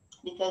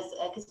 because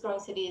Kids Growing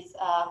City's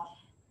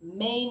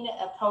main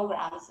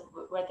programs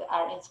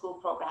are in-school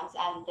programs,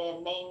 and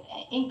the main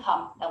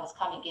income that was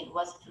coming in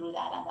was through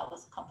that, and that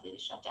was completely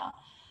shut down.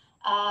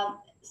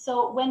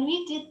 So when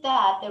we did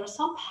that, there were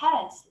some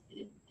parents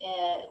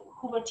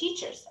who were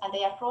teachers, and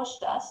they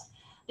approached us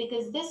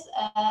because this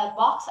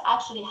box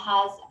actually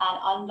has an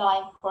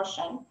online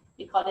portion.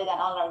 We call it an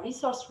online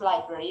resource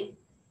library.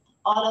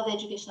 All of the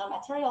educational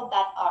material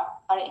that are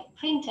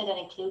printed and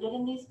included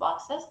in these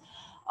boxes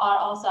are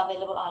also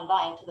available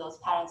online to those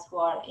parents who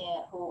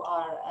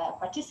are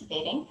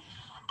participating.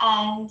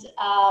 And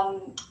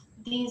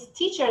these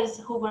teachers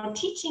who were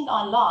teaching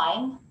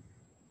online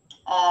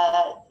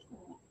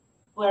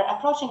were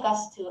approaching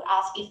us to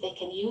ask if they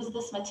can use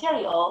this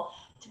material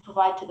to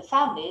provide to the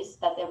families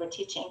that they were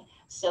teaching,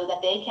 so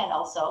that they can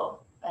also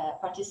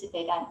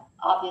participate. And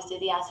obviously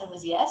the answer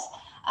was yes.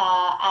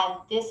 And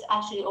this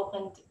actually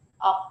opened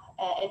up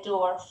a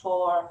door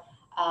for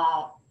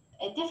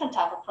a different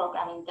type of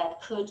programming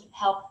that could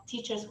help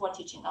teachers who are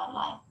teaching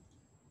online.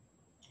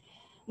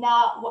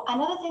 Now,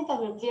 another thing that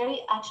we're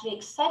very actually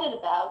excited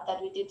about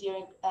that we did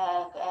during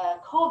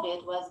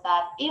COVID was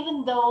that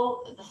even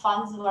though the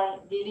funds were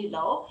really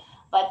low,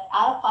 but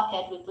out of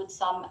pocket, we put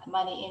some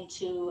money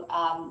into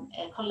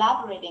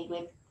collaborating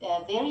with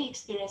very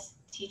experienced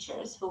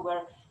teachers who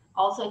were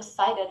also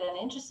excited and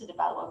interested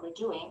about what we're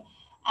doing.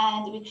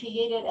 And we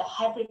created a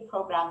hybrid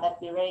program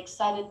that we're very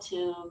excited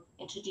to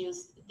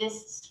introduce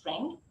this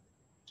spring.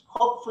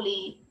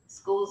 Hopefully,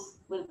 schools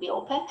will be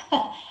open,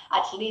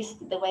 at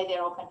least the way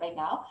they're open right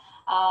now.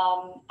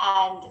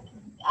 And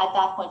at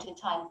that point in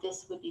time,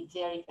 this would be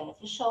very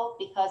beneficial,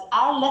 because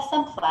our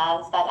lesson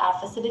plans that our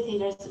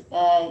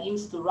facilitators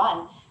used to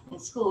run in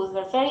schools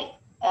were very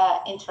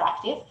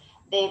interactive.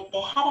 They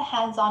had a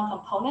hands-on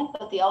component,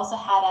 but they also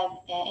had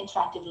an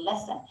interactive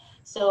lesson.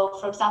 So,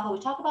 for example, we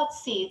talk about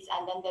seeds,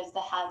 and then there's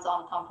the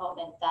hands-on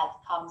component that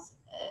comes,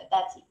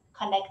 that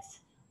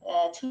connects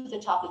to the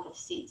topic of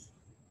seeds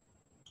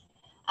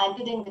and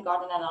building the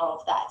garden and all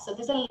of that. So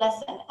there's a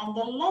lesson, and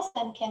the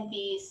lesson can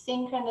be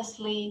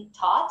synchronously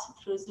taught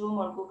through Zoom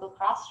or Google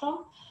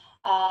Classroom,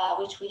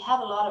 which we have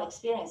a lot of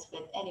experience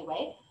with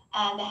anyway.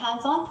 And the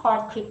hands-on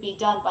part could be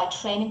done by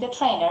training the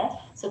trainer,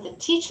 so the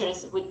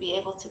teachers would be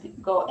able to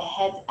go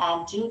ahead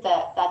and do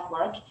that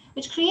work,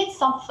 which creates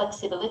some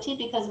flexibility,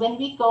 because when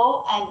we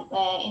go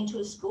and into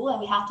a school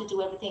and we have to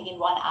do everything in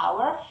 1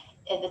 hour,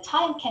 the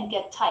time can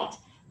get tight.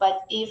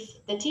 But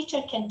if the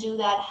teacher can do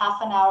that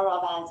half an hour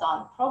of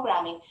hands-on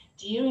programming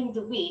during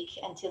the week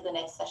until the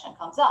next session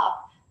comes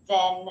up,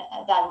 then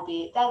that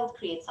would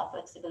create some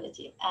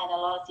flexibility, and a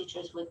lot of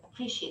teachers would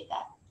appreciate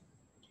that.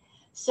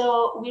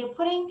 So we're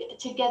putting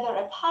together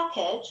a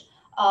package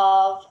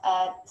of,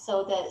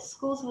 so the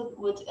schools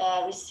would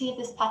receive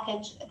this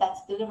package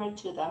that's delivered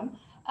to them.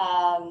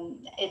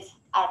 It's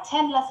our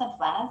 10 lesson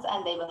plans,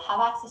 and they will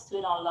have access to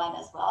it online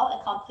as well,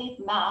 a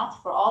complete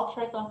map for all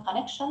curriculum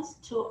connections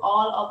to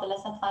all of the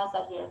lesson plans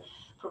that we're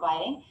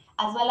providing,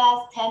 as well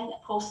as 10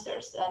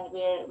 posters. And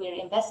we're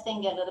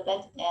investing a little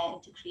bit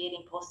into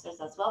creating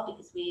posters as well,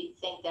 because we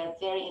think they're a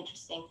very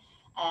interesting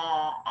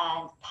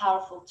and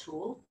powerful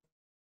tool.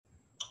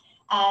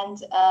 And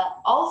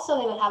also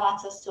they will have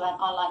access to an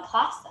online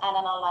class and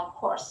an online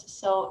course.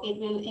 So it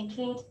will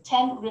include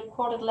 10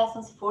 recorded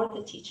lessons for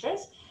the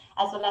teachers,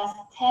 as well as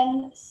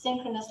 10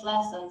 synchronous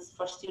lessons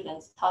for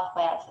students taught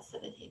by our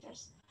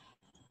facilitators.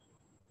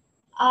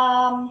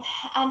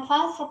 And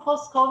plans for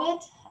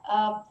post-COVID,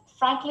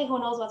 frankly, who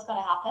knows what's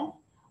going to happen?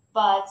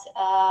 But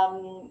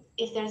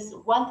if there's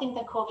one thing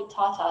that COVID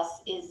taught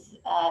us is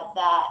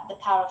that the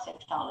power of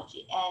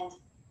technology. And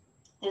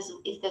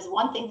if there's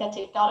one thing that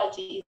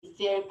technology is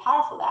very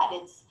powerful at,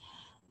 it's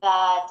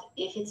that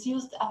if it's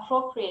used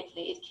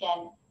appropriately, it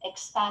can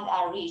expand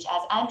our reach,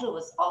 as Andrew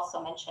was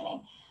also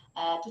mentioning,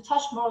 to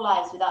touch more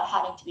lives without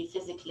having to be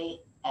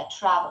physically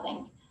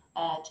traveling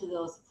to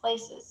those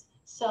places.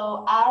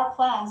 So our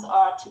plans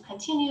are to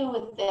continue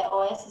with the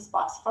Oasis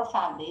box for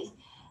families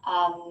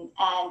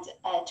and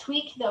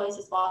tweak the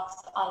Oasis box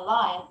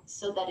online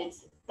so that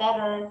it's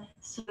better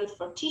suited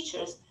for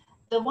teachers.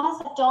 The ones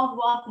that don't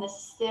want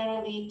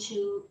necessarily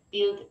to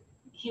build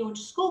huge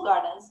school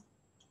gardens,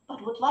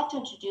 but would like to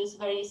introduce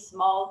very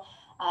small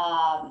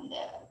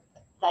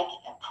like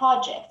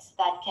projects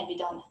that can be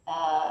done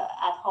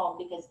at home,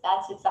 because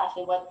that's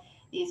exactly what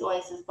these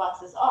Oasis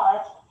boxes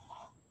are.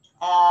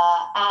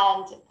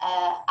 And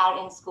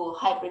our in-school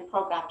hybrid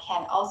program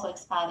can also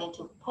expand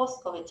into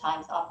post-COVID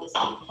times,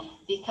 obviously,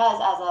 because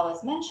as I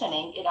was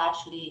mentioning, it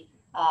actually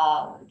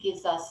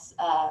gives us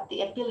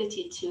the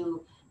ability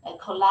to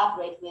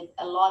collaborate with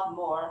a lot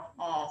more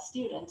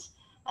students.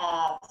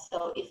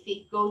 So if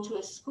we go to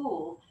a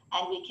school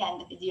and we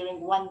can,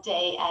 during one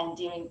day and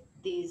during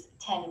these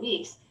 10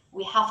 weeks,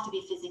 we have to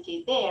be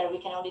physically there,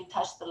 we can only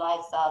touch the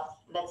lives of,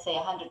 let's say,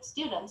 100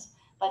 students.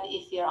 But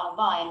if you're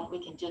online,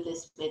 we can do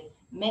this with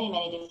many,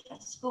 many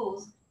different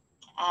schools,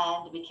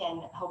 and we can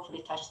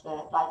hopefully touch the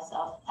lives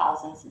of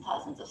thousands and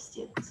thousands of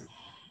students.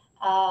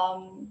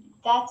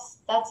 That's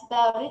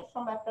about it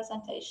for my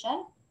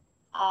presentation.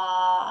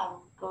 I'm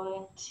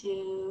going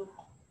to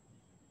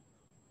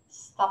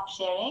stop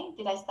sharing.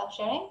 Did I stop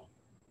sharing?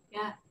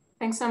 Yeah,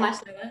 thanks so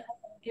much, Leila.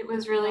 It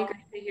was really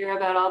great to hear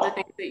about all the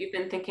things that you've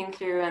been thinking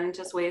through and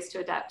just ways to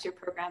adapt your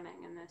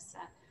programming in this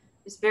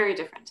very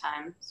different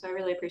time. So I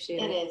really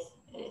appreciate it.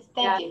 It is.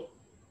 Thank you.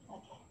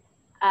 Okay.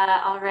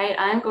 All right,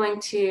 I'm going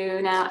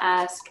to now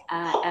ask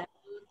Elle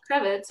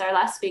Crevits, our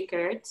last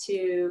speaker,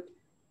 to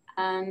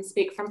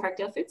speak from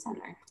Parkdale Food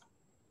Centre.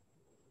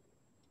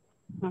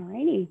 All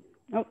righty.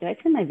 Oh, did I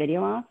turn my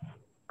video off?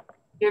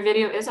 Your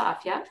video is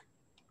off, yeah?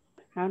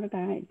 How did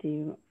I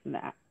do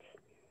that?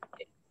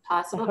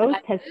 Possible. The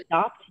host has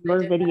stopped your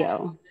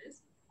video.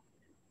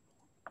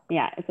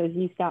 Yeah, it says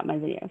you stopped my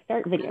video.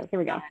 Start video. Here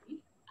we go.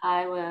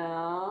 I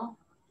will.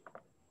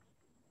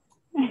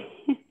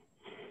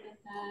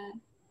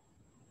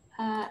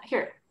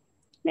 Here.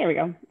 There we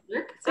go.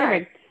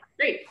 Sorry.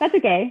 Great. That's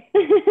okay.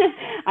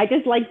 I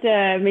just like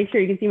to make sure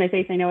you can see my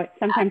face. I know it's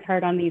sometimes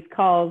hard on these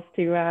calls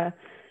to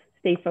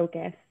stay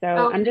focused.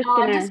 So I'm just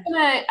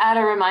gonna add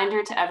a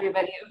reminder to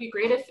everybody. It would be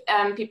great if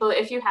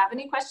if you have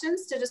any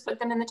questions, to just put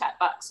them in the chat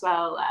box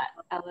while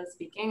Elle is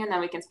speaking, and then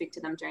we can speak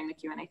to them during the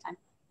Q&A time.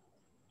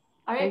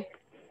 All right,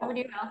 over to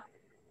you, Elle.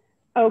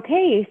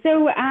 Okay,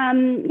 so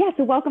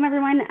so welcome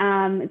everyone.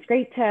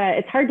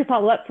 It's hard to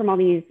follow up from all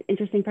these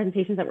interesting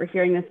presentations that we're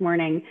hearing this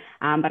morning,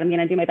 but I'm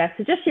gonna do my best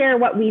to just share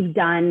what we've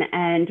done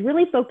and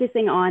really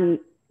focusing on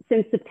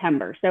since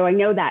September. So I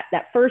know that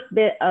first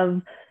bit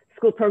of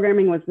school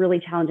programming was really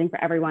challenging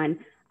for everyone,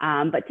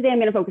 but today I'm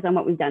gonna focus on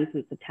what we've done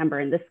since September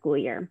in this school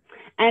year,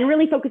 and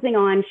really focusing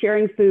on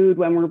sharing food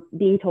when we're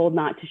being told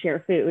not to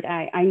share food.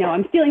 I know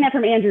I'm stealing that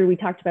from Andrew. We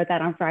talked about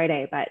that on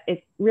Friday, but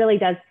it really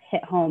does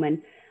hit home.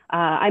 And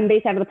I'm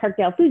based out of the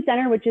Parkdale Food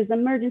Centre, which is an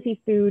emergency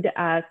food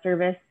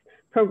service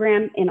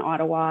program in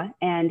Ottawa.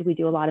 And we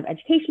do a lot of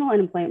educational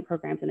and employment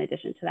programs in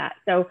addition to that.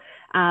 So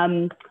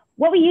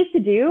what we used to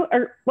do,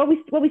 or what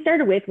we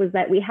started with, was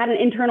that we had an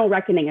internal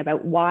reckoning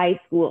about why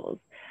schools.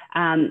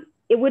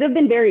 It would have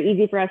been very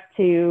easy for us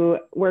to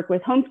work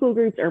with homeschool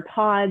groups or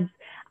pods,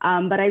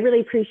 but I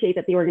really appreciate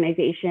that the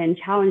organization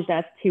challenged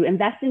us to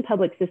invest in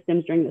public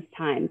systems during this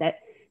time, that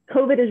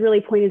COVID has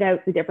really pointed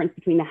out the difference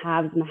between the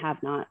haves and the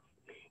have-nots.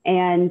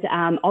 And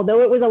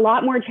although it was a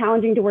lot more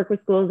challenging to work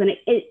with schools, and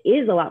it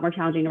is a lot more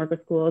challenging to work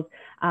with schools,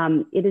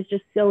 it is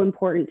just so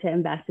important to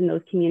invest in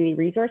those community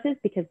resources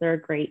because they're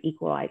a great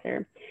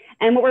equalizer.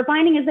 And what we're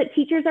finding is that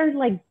teachers are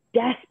like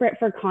desperate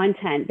for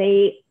content.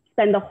 They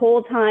spend the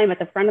whole time at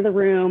the front of the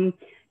room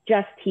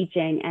just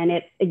teaching, and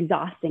it's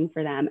exhausting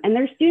for them. And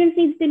their students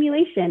need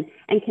stimulation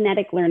and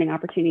kinetic learning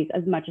opportunities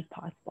as much as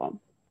possible.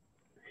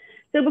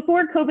 So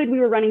before COVID, we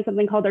were running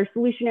something called our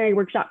Solutionary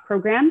Workshop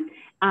Program,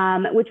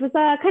 which was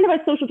a kind of a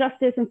social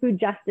justice and food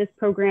justice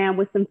program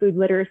with some food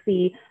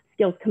literacy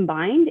skills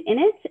combined in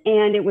it.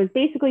 And it was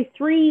basically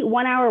 3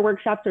 one-hour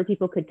workshops where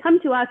people could come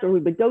to us or we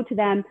would go to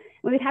them.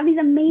 And we'd have these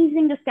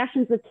amazing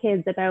discussions with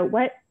kids about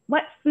what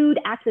food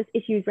access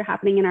issues were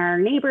happening in our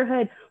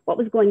neighborhood, what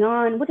was going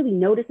on, what did we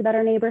notice about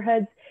our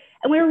neighborhoods.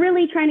 And we were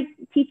really trying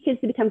to teach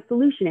kids to become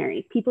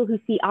solutionaries, people who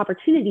see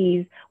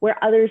opportunities where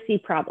others see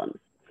problems.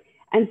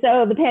 And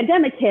so the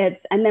pandemic hits,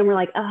 and then we're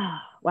like, oh,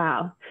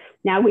 wow,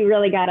 now we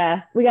really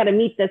gotta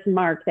meet this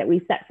mark that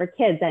we set for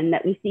kids and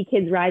that we see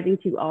kids rising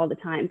to all the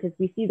time, because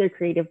we see their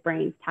creative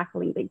brains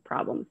tackling big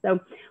problems. So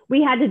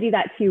we had to do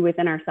that too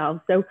within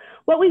ourselves. So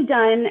what we've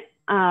done,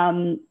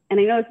 and I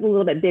know it's a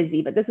little bit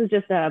busy, but this is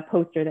just a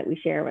poster that we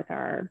share with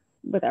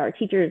our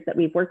teachers that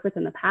we've worked with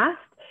in the past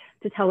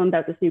to tell them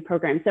about this new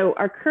program. So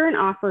our current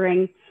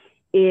offering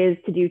is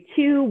to do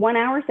 2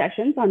 one-hour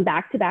sessions on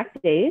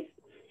back-to-back days.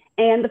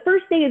 And the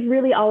first day is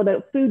really all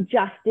about food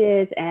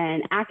justice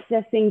and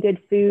accessing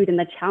good food and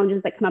the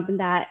challenges that come up in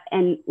that,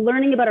 and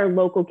learning about our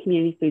local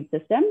community food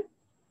system.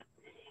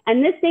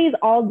 And this day is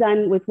all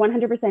done with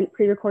 100%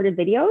 pre-recorded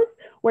videos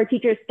where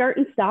teachers start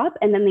and stop,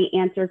 and then they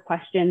answer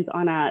questions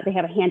they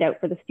have a handout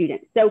for the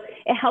students. So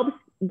it helps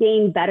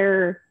gain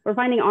better, we're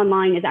finding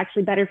online is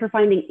actually better for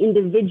finding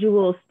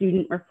individual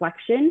student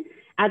reflection,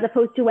 as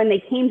opposed to when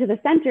they came to the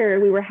center,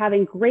 we were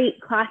having great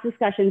class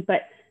discussions,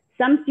 but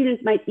some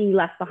students might be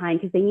left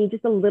behind because they need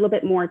just a little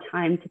bit more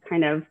time to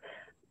kind of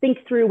think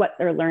through what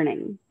they're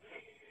learning.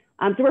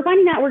 So we're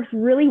finding that works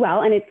really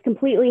well, and it's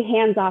completely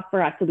hands-off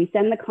for us. So we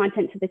send the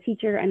content to the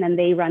teacher, and then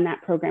they run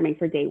that programming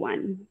for day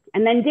 1.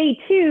 And then day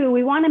 2,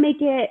 we want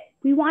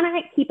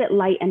to keep it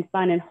light and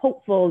fun and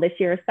hopeful this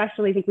year,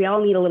 especially. I think we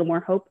all need a little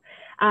more hope.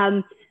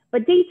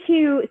 But day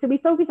 2, so we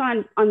focus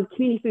on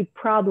community food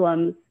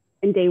problems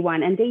in day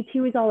 1, and day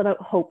 2 is all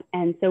about hope.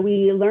 And so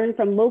we learn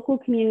from local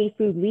community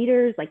food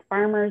leaders like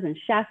farmers and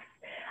chefs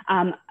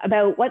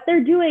about what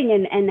they're doing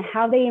and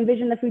how they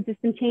envision the food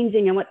system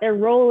changing and what their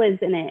role is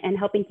in it, and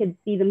helping kids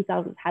see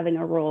themselves as having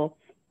a role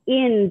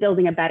in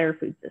building a better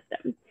food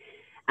system.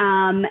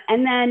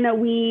 And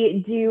then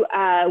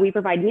we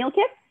provide meal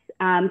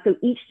kits. So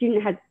each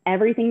student has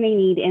everything they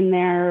need in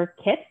their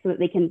kit so that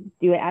they can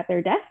do it at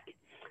their desk.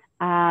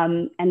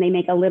 And they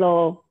make a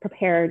little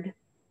prepared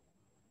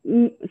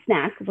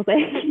snack, we'll say.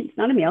 It's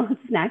not a meal,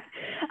 it's a snack.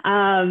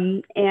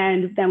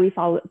 And then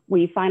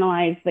we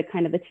finalize the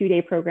kind of the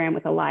 2-day program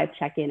with a live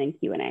check-in and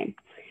Q&A.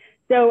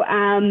 So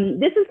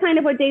this is kind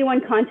of what day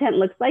one content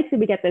looks like. So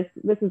we get this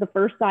is the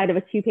first side of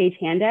a 2-page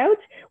handout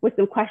with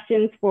some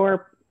questions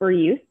for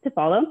youth to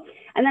follow.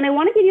 And then I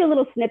want to give you a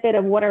little snippet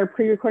of what our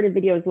pre-recorded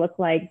videos look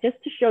like, just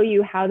to show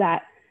you how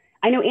that,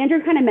 I know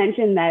Andrew kind of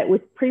mentioned that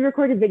with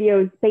pre-recorded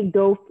videos, they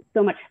go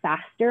so much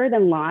faster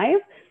than live.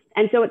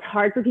 And so it's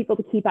hard for people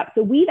to keep up.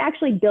 So we've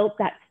actually built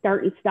that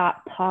start and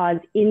stop pause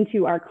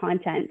into our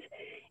content.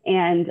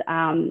 And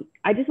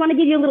I just want to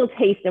give you a little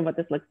taste of what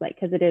this looks like,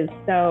 because it is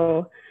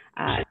so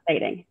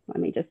exciting.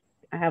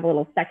 I have a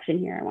little section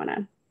here I want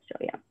to show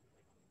you.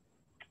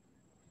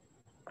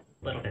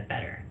 A little bit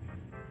better.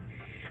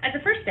 As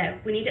a first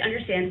step, we need to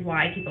understand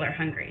why people are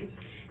hungry.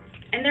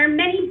 And there are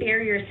many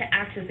barriers to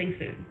accessing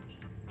food.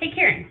 Hey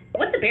Karen,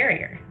 what's a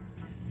barrier?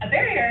 A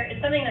barrier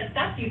is something that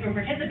stops you from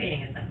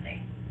participating in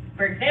something.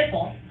 For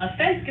example, a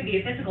fence could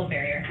be a physical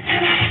barrier,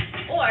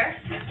 or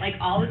like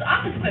all this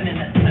office equipment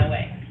that's in the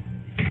way.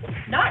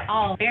 Not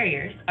all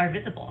barriers are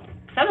visible.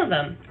 Some of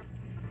them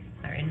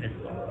are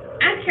invisible.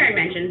 As Karen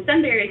mentioned,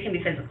 some barriers can be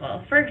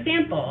physical. For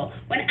example,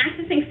 when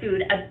accessing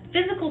food, a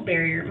physical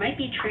barrier might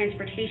be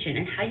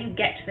transportation and how you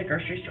get to the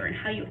grocery store and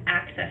how you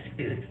access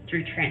food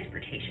through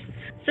transportation.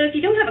 So if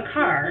you don't have a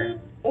car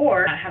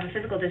or have a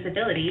physical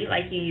disability,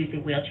 like you use a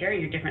wheelchair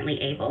and you're differently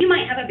able, you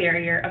might have a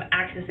barrier of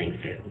accessing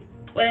food.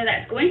 Whether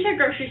that's going to a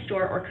grocery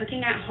store or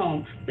cooking at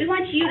home, we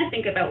want you to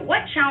think about what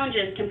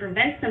challenges can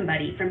prevent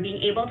somebody from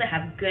being able to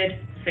have good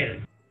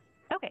food.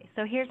 Okay,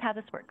 so here's how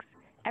this works.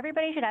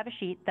 Everybody should have a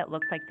sheet that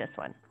looks like this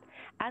one.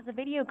 As the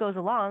video goes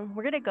along,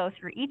 we're going to go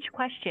through each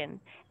question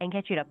and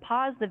get you to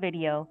pause the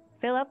video,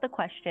 fill out the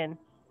question,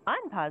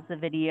 unpause the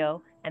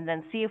video, and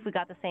then see if we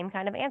got the same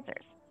kind of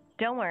answers.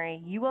 Don't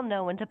worry, you will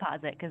know when to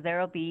pause it because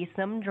there will be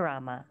some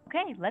drama.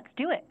 Okay, let's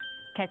do it.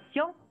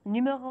 Question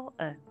numéro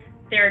 1.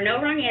 There are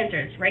no wrong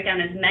answers. Write down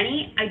as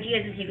many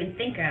ideas as you can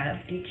think of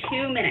in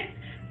 2 minutes.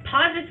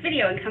 Pause this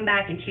video and come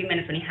back in 2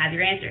 minutes when you have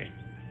your answers.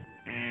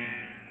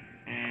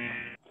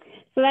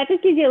 So that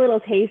just gives you a little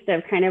taste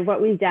of kind of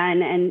what we've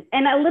done, and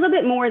a little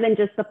bit more than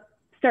just the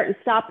start and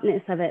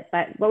stopness of it.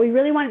 But what we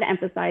really wanted to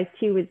emphasize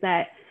too is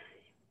that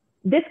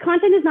this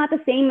content is not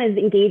the same as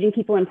engaging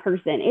people in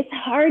person. It's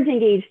hard to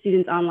engage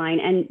students online,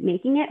 and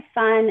making it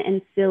fun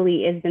and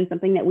silly has been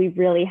something that we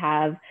really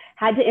have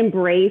had to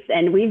embrace.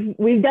 And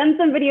we've done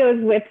some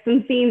videos with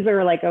some scenes where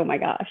we're like, oh my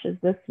gosh, is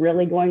this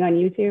really going on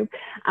YouTube?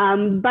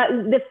 But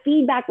the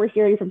feedback we're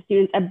hearing from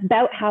students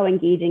about how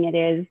engaging it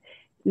is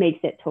makes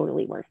it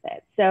totally worth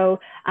it. So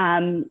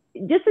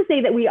just to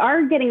say that we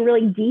are getting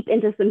really deep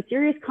into some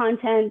serious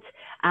content,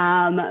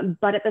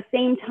 but at the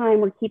same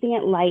time, we're keeping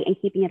it light and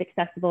keeping it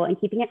accessible and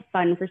keeping it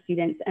fun for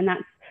students. And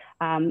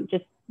that's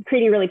just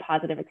creating a really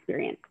positive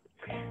experience.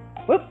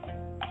 Whoop.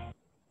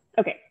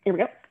 Okay, here we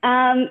go.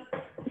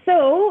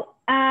 So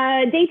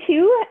day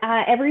 2,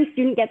 every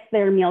student gets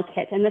their meal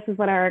kit. And this is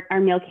what our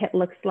meal kit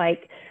looks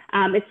like.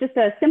 It's just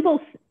a simple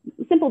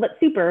but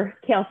super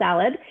kale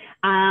salad.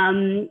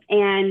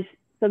 And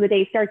so the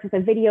day starts with a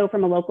video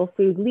from a local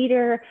food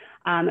leader.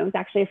 It was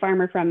actually a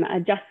farmer from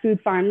a Just Food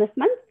farm this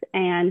month.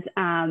 And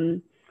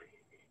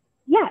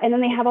yeah, and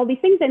then they have all these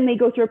things, and they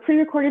go through a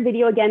pre-recorded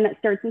video again that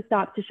starts and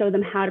stops to show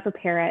them how to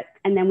prepare it.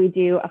 And then we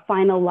do a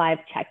final live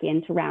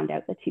check-in to round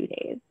out the 2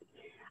 days.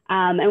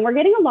 And we're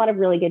getting a lot of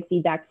really good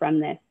feedback from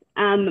this.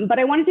 But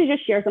I wanted to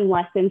just share some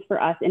lessons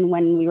for us in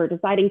when we were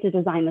deciding to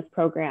design this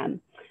program.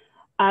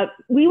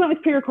 We went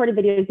with pre-recorded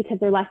videos because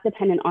they're less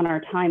dependent on our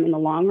time in the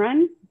long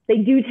run. They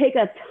do take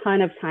a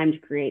ton of time to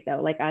create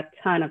though, like a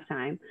ton of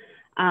time.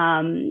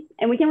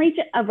 And we can reach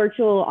a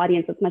virtual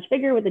audience that's much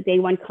bigger with the day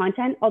 1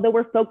 content, although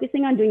we're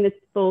focusing on doing this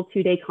full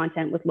 2-day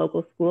content with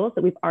local schools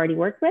that we've already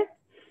worked with.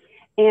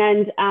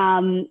 And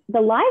the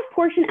live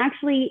portion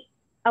actually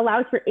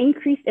allows for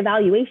increased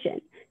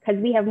evaluation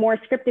because we have more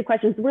scripted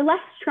questions. We're less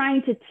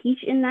trying to teach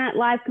in that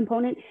live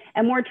component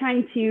and more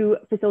trying to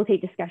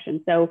facilitate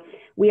discussion. So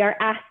we are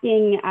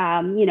asking,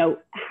 you know,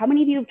 how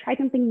many of you have tried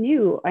something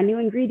new, a new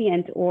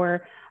ingredient,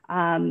 or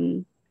a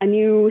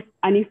new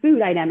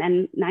food item?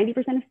 And 90%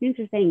 of students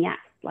are saying yes,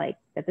 like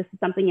that this is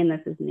something and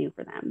this is new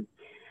for them.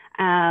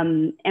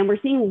 And we're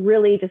seeing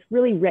really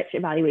rich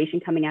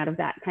evaluation coming out of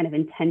that kind of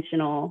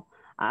intentional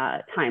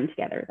time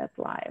together that's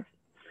live.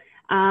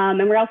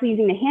 And we're also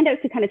using the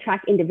handouts to kind of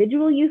track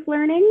individual youth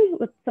learning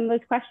with some of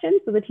those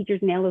questions. So the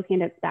teachers mail those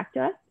handouts back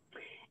to us.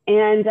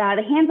 And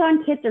the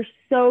hands-on kits are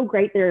so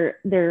great.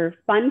 They're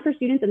fun for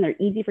students and they're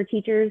easy for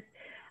teachers.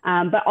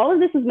 But all of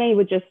this is made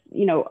with just,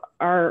 you know,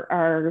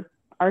 our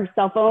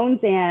cell phones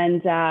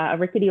and a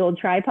rickety old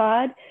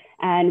tripod.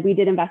 And we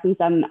did invest in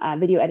some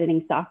video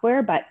editing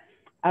software, but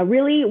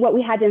really what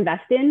we had to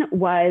invest in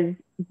was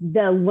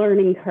the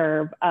learning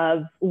curve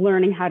of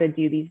learning how to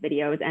do these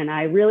videos. And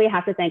I really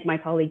have to thank my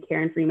colleague,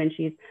 Karen Freeman.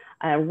 She's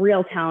a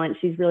real talent.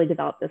 She's really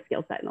developed this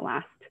skill set in the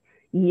last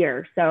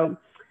year. So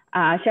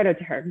shout out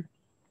to her.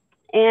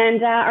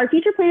 And our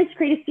future plan is to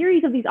create a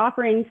series of these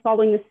offerings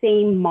following the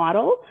same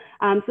model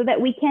so that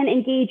we can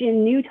engage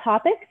in new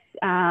topics.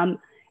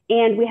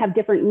 And we have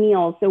different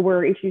meals, so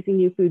we're introducing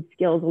new food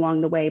skills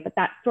along the way, but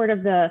that's sort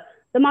of the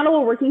model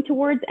we're working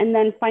towards. And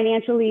then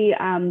financially,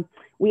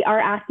 we are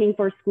asking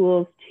for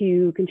schools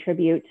to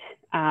contribute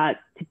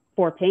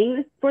for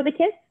paying for the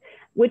kits,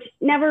 which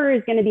never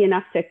is going to be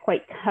enough to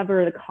quite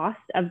cover the cost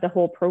of the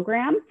whole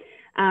program.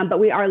 But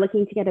we are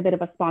looking to get a bit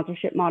of a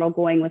sponsorship model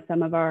going with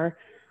some of our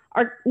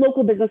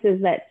local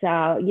businesses that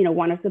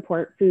want to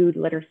support food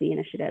literacy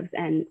initiatives.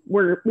 And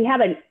we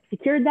haven't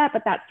secured that,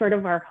 but that's sort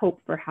of our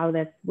hope for how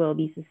this will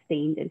be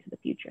sustained into the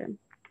future.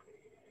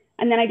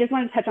 And then I just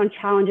want to touch on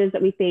challenges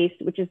that we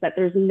faced, which is that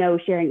there's no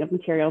sharing of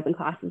materials in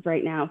classes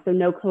right now. So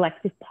no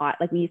collective pot,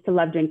 like we used to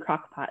love doing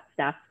crock pot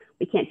stuff.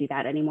 We can't do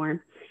that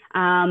anymore.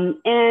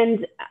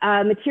 And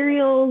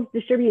materials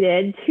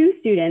distributed to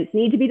students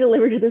need to be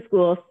delivered to the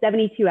school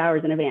 72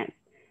 hours in advance,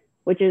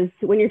 which is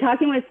when you're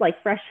talking with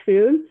like fresh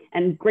food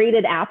and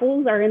grated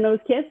apples are in those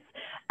kits,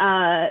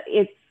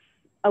 it's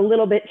a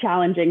little bit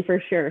challenging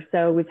for sure.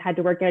 So we've had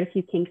to work out a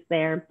few kinks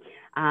there.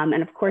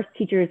 And of course,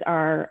 teachers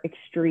are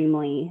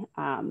extremely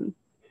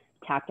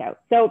tapped out.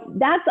 So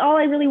that's all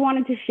I really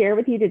wanted to share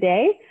with you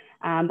today,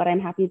 but I'm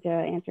happy to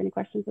answer any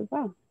questions as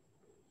well.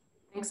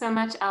 Thanks so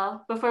much,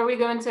 Elle. Before we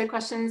go into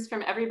questions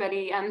from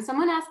everybody,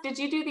 someone asked, did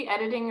you do the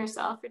editing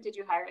yourself or did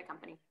you hire a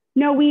company?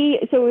 No,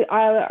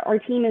 our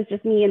team is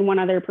just me and one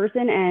other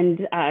person,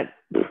 and I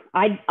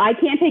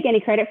can't take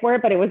any credit for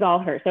it, but it was all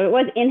her. So it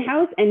was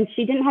in-house, and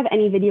she didn't have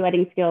any video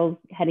editing skills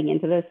heading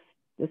into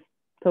this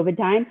COVID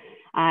time,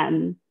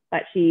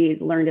 but she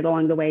learned it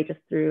along the way just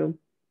through,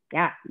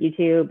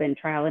 YouTube and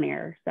trial and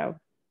error. So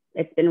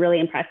it's been really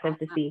impressive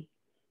to see.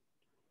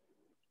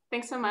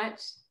 Thanks so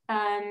much.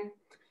 I'm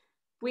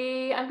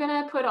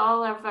going to put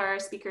all of our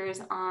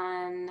speakers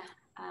on.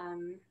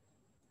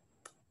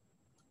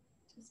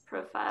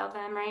 Profile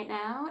them right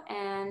now,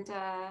 and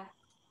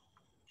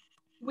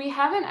we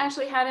haven't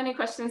actually had any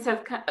questions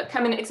have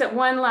come in except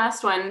one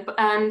last one,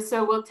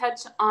 so we'll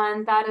touch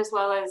on that as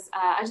well as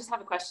I just have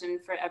a question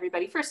for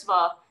everybody. First of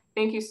all,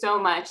 thank you so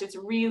much. It's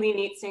really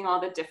neat seeing all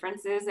the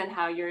differences and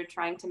how you're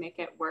trying to make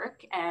it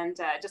work, and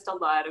just a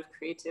lot of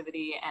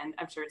creativity, and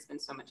I'm sure it's been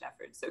so much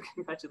effort, so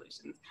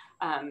congratulations.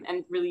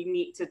 And really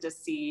neat to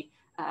just see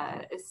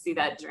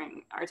that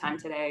during our time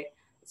today.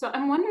 So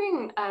I'm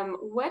wondering,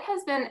 what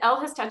has been,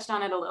 Elle has touched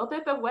on it a little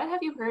bit, but what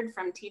have you heard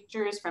from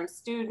teachers, from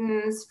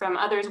students, from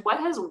others? What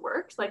has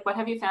worked? Like, what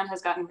have you found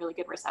has gotten really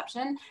good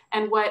reception?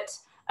 And what,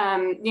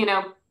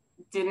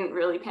 didn't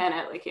really pan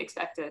out like you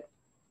expected?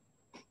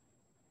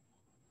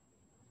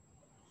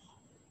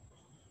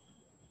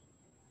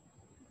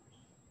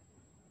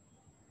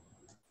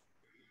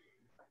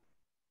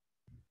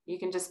 You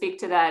can just speak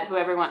to that.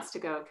 Whoever wants to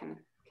go can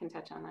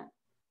touch on that.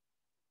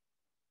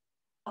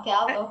 Okay,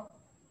 I'll go.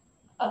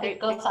 Okay,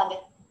 go Sandy.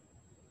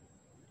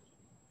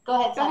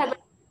 Go ahead, Sandy.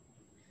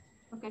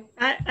 Okay.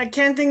 I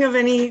can't think of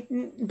any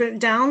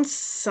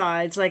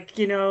downsides. Like,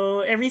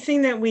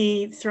 everything that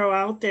we throw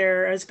out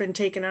there has been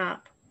taken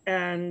up.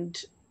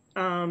 And,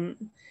 I'm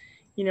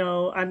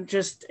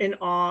just in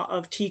awe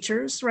of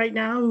teachers right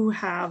now who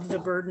have the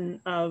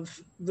burden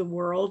of the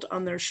world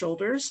on their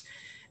shoulders.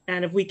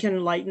 And if we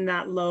can lighten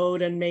that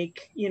load and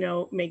make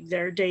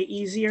their day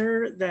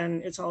easier,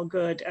 then it's all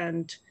good.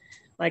 And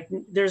like,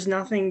 there's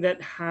nothing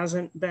that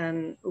hasn't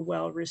been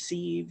well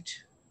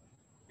received,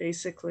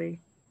 basically.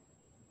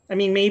 I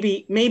mean,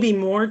 maybe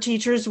more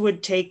teachers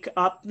would take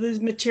up the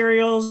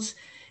materials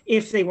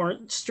if they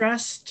weren't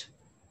stressed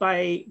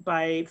by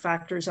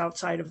factors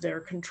outside of their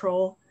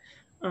control.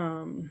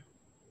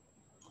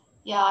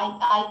 Yeah,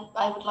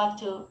 I would like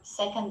to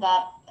second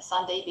that,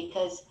 Sunday,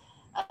 because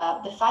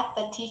the fact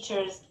that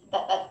teachers,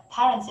 that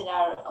parents in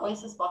our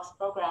Oasis Box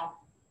program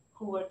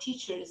who were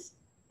teachers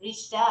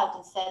reached out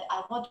and said,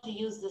 I want to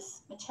use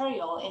this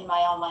material in my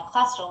online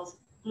classrooms,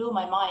 blew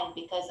my mind,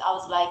 because I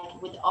was like,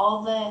 with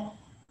all the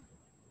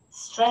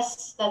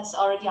stress that's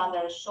already on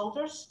their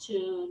shoulders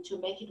to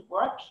make it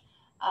work,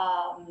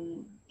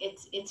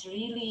 it's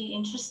really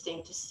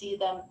interesting to see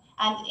them.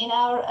 And in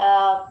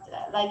our,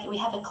 like, we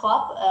have a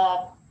club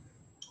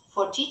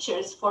for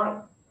teachers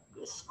for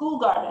school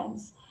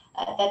gardens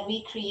that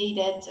we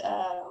created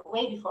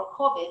way before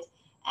COVID.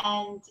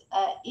 And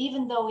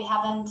even though we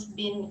haven't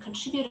been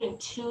contributing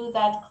to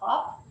that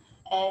club,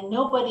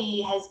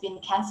 nobody has been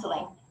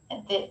canceling.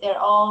 They're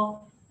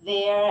all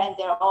there, and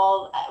they're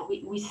all,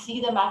 we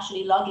see them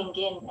actually logging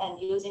in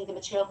and using the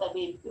material that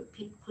we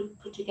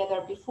put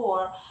together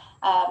before,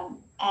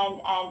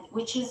 and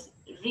which is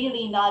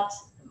really not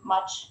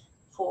much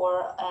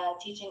for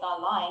teaching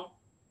online.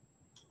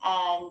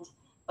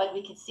 But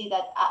we can see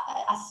that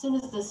as soon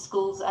as the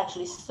schools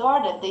actually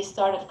started, they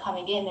started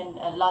coming in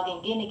and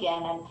logging in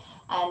again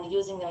and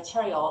using the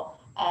material.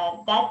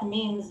 That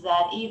means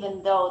that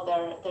even though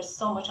there's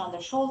so much on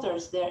their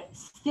shoulders, they're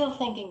still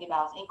thinking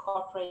about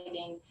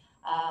incorporating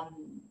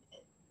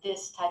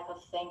this type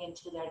of thing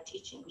into their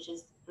teaching, which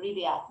is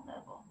really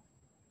admirable.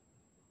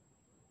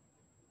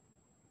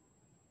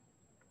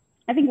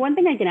 I think one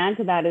thing I can add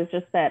to that is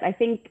just that I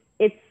think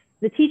it's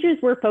the teachers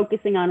we're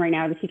focusing on right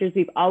now, the teachers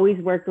we've always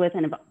worked with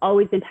and have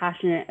always been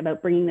passionate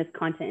about bringing this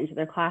content into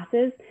their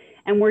classes.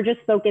 And we're just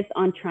focused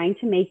on trying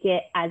to make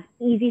it as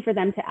easy for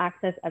them to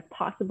access as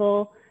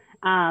possible.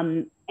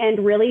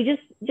 And really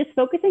just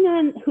focusing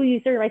on who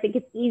you serve. I think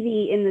it's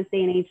easy in this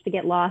day and age to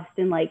get lost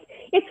in like,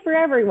 it's for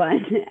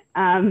everyone.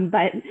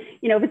 But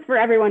you know, if it's for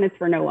everyone, it's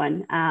for no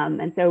one.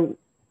 And so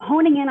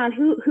honing in on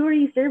who are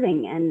you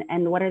serving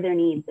and what are their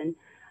needs. And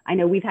I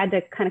know we've had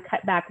to kind of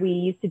cut back. We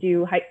used to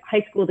do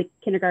high school to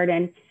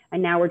kindergarten,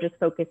 and now we're just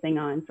focusing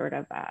on sort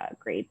of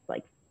grades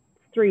like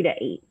 3 to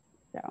 8.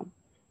 So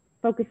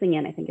focusing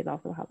in, I think, is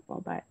also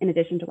helpful, but in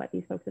addition to what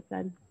these folks have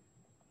said.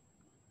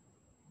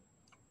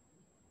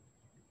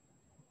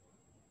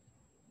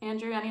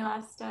 Andrew, any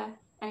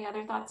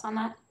other thoughts on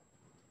that?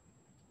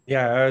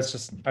 Yeah, I was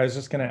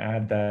just going to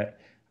add that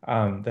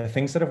the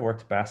things that have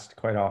worked best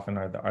quite often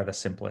are the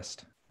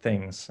simplest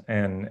things,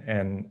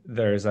 and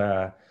there's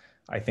I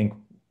think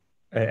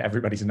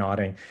everybody's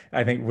nodding.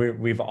 I think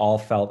we've all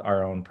felt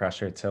our own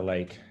pressure to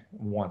like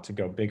want to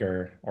go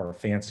bigger or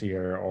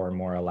fancier or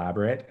more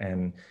elaborate,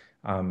 and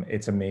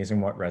it's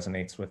amazing what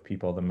resonates with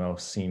people the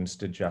most seems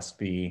to just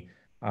be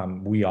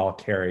we all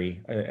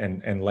carry,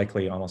 and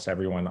likely almost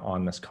everyone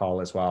on this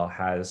call as well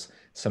has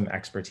some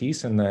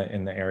expertise in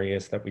the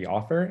areas that we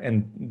offer,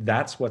 and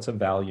that's what's of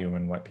value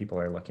and what people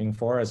are looking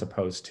for, as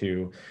opposed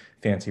to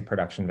fancy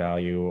production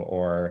value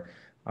or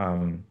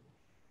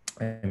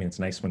I mean, it's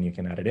nice when you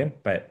can add it in,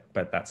 but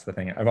that's the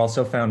thing. I've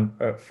also found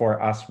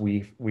for us,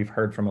 we've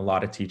heard from a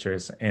lot of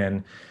teachers,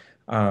 and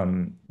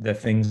the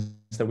things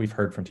that we've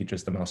heard from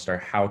teachers the most are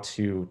how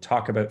to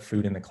talk about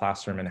food in the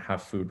classroom and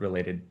have food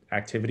related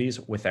activities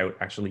without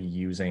actually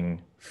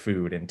using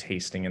food and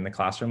tasting in the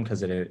classroom,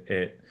 because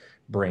it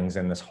brings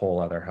in this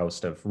whole other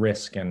host of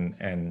risk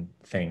and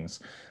things.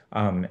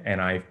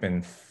 And I've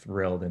been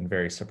thrilled and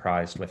very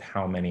surprised with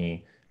how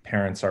many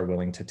parents are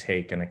willing to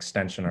take an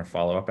extension or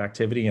follow-up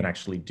activity and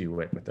actually do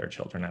it with their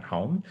children at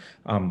home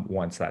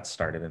once that's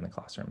started in the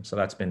classroom. So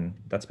that's been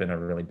a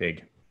really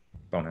big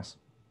bonus.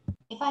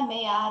 If I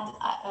may add,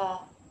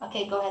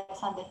 okay, go ahead,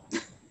 Sandy.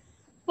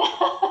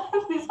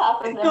 This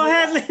happens. Go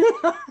ahead,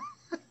 Leila.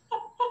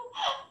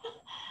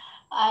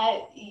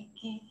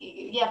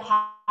 Yeah,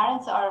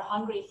 parents are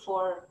hungry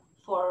for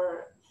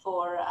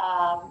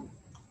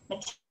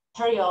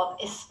material,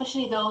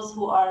 especially those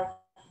who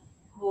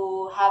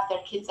have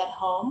their kids at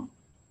home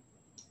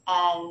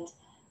and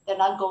they're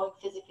not going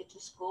physically to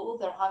school.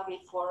 They're hungry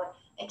for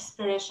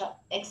experiential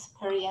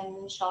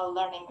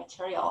learning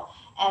material.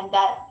 And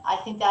that, I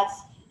think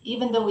that's,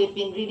 even though we've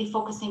been really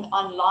focusing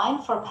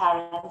online for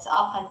parents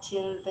up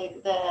until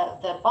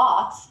the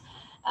box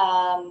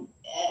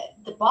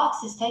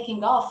is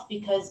taking off,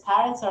 because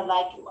parents are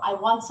like, I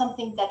want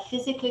something that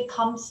physically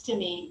comes to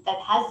me, that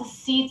has the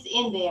seeds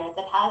in there,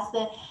 that has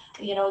the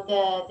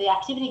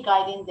activity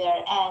guide in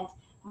there, and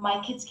my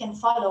kids can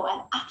follow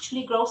and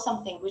actually grow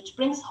something, which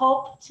brings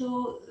hope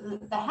to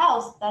the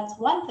house. That's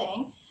one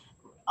thing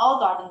all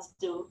gardens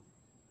do.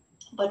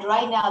 But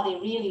right now they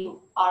really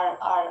are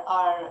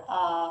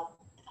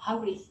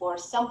hungry for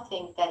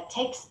something that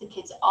takes the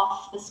kids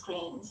off the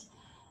screens,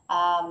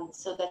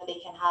 so that they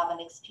can have an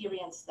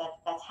experience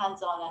that's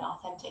hands-on and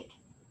authentic.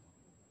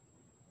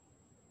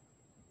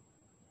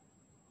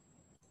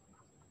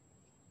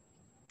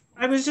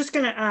 I was just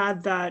going to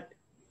add that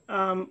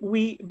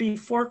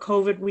before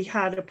COVID, we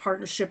had a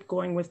partnership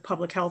going with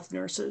public health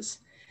nurses.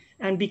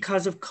 And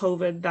because of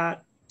COVID,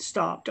 that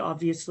stopped,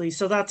 obviously.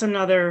 So that's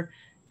another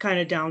kind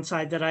of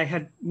downside that I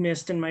had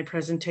missed in my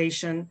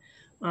presentation.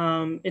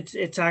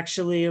 It's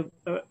actually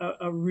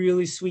a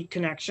really sweet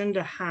connection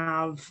to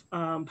have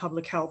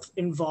public health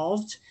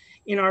involved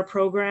in our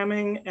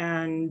programming,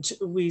 and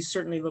we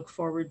certainly look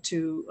forward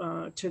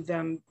to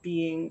them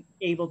being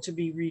able to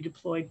be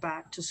redeployed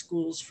back to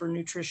schools for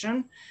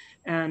nutrition,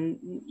 and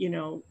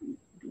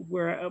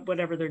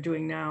whatever they're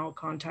doing now,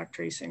 contact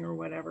tracing or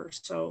whatever.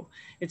 So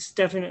it's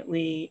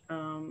definitely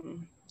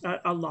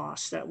a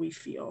loss that we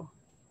feel.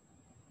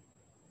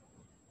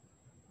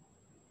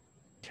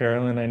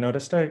 Carolyn, I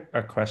noticed a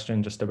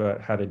question just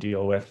about how to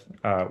deal with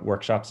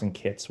workshops and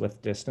kits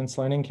with distance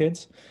learning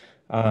kids.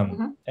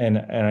 And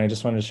I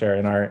just wanted to share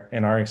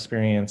in our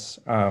experience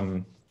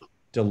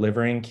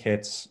delivering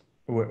kits.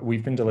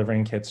 We've been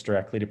delivering kits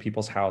directly to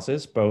people's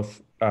houses,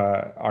 both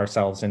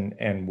ourselves and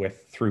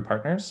through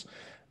partners,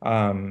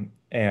 and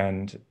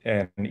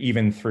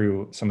even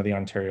through some of the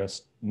Ontario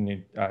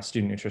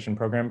Student Nutrition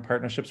Program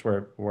partnerships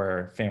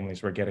where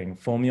families were getting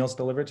full meals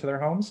delivered to their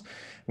homes.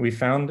 We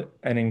found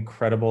an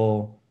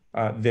incredible,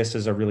 this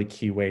is a really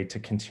key way to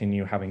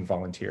continue having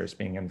volunteers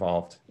being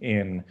involved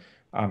in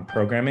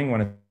programming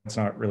when it's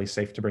not really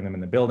safe to bring them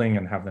in the building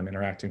and have them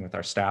interacting with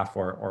our staff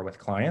or with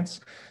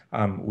clients.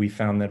 We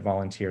found that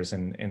volunteers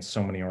in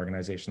so many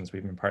organizations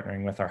we've been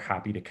partnering with are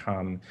happy to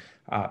come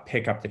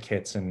pick up the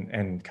kits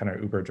and kind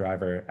of Uber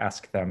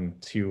driver-esque them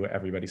to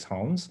everybody's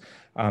homes.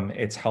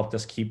 It's helped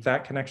us keep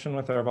that connection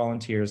with our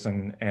volunteers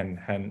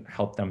and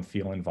help them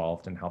feel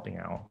involved in helping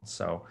out.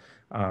 So,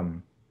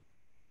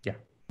 yeah.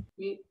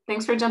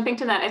 Thanks for jumping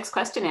to that next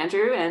question,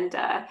 Andrew, and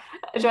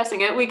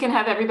addressing it. We can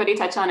have everybody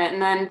touch on it.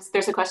 And then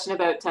there's a question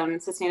about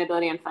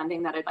sustainability and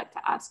funding that I'd like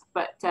to ask.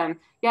 But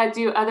yeah,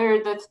 do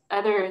the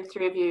other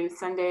three of you,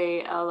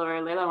 Sunday, Elle,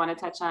 or Leila, want to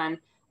touch on,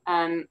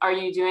 are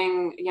you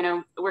doing,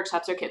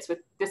 workshops or kits with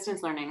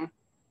distance learning,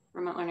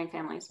 remote learning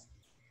families?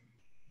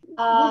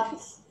 Go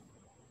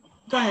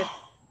ahead.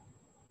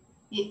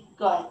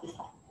 Go ahead this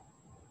time.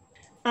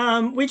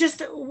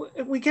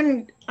 We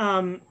can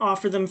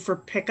offer them for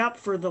pickup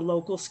for the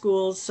local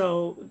schools,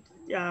 so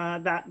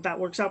that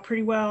works out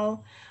pretty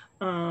well.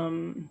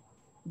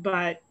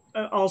 But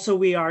also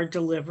we are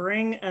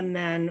delivering, and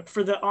then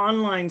for the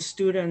online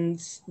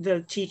students,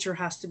 the teacher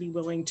has to be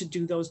willing to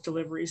do those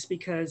deliveries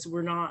because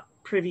we're not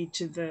privy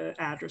to the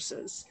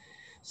addresses.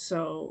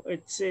 So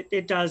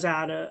it does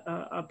add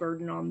a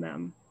burden on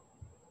them.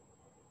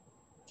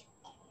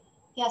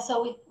 Yeah,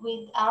 so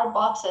with our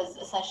boxes,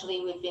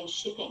 essentially we've been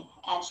shipping,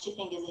 and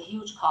shipping is a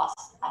huge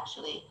cost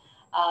actually.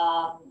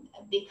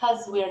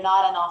 Because we're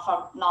not a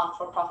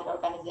non-for-profit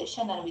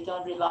organization and we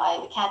can't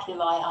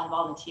rely on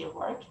volunteer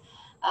work.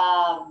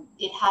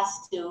 It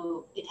has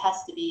to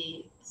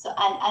be so,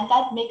 and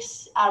that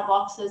makes our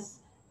boxes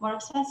more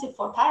expensive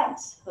for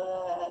parents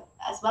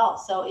as well.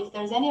 So if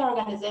there's any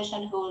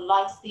organization who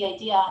likes the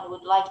idea and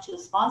would like to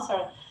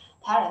sponsor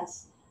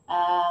parents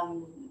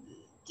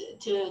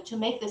to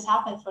make this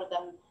happen for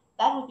them,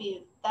 that would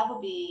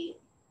be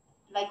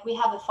like, we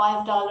have a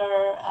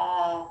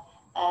 $5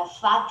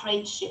 flat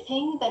rate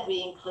shipping that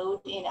we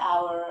include in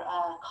our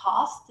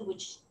cost,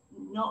 which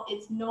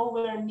it's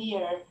nowhere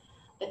near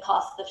the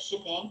cost of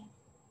shipping,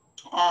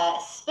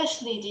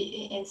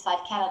 especially inside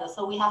Canada.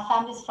 So we have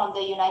families from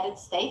the United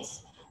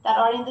States that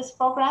are in this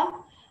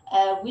program.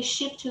 We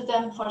ship to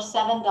them for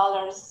 $7,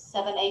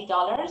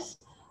 $8,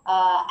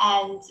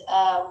 and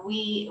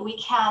we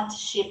can't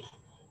ship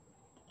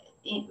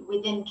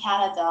within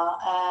Canada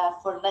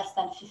for less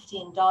than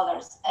 $15.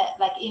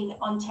 Like in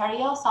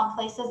Ontario, some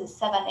places it's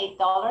 $7,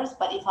 $8,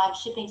 but if I'm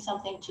shipping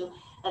something to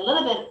a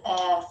little bit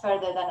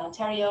further than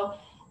Ontario,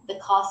 the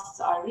costs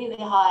are really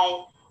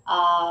high,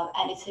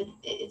 and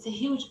it's a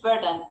huge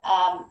burden.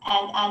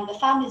 And the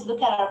families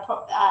look at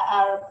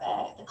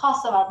the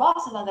cost of our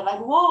boxes and they're like,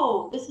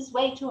 whoa, this is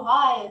way too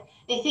high.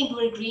 They think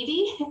we're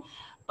greedy,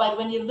 but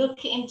when you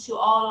look into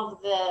all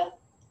of the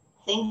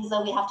things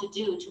that we have to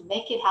do to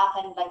make it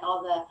happen,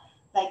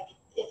 like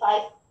if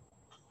I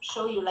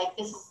show you, like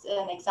this is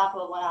an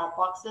example of one of our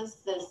boxes.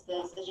 There's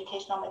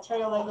educational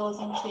material that goes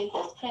into it.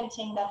 There's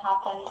printing that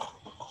happens,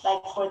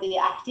 like for the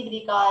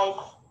activity guide,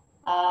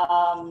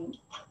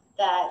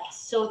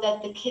 so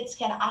that the kids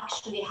can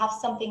actually have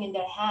something in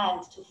their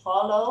hand to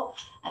follow.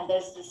 And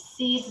there's the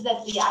seeds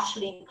that we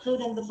actually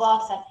include in the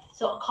box. And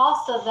so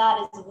cost of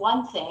that is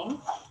one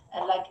thing,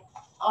 and like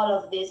all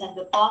of this and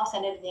the box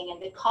and everything, and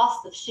the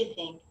cost of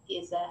shipping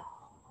is a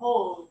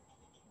whole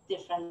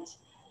different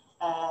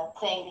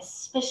thing,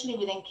 especially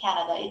within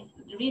Canada.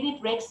 It really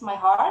breaks my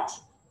heart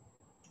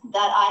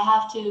that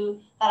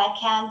I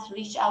can't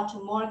reach out to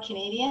more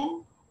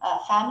Canadian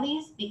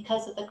families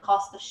because of the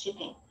cost of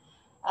shipping,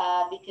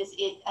 because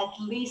it at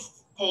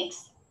least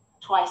takes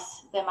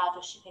twice the amount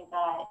of shipping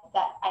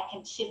that I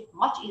can ship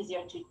much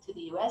easier to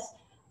the US,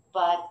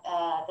 but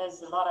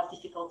there's a lot of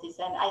difficulties,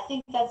 and I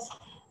think that's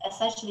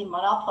essentially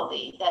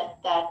monopoly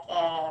that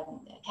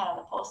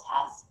Canada Post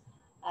has.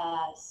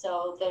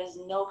 So there's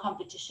no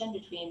competition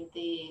between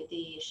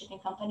the shipping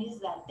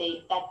companies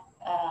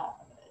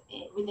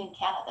within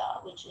Canada,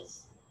 which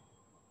is,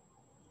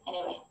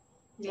 anyway.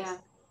 Yeah.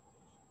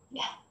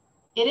 Yeah,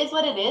 it is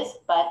what it is,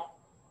 but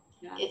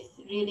yeah, it's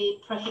really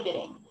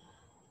prohibiting.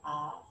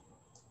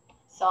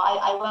 So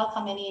I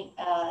welcome any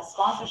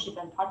sponsorship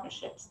and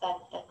partnerships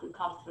that could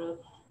come through.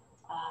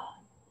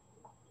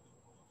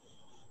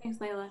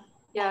 Thanks, Leila.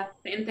 Yeah,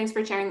 and thanks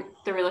for sharing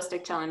the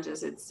realistic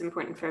challenges. It's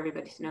important for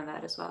everybody to know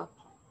that as well.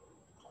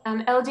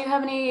 Elle, do you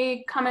have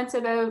any comments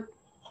about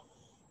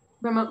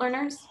remote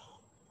learners?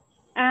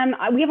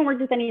 We haven't worked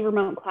with any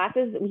remote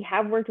classes. We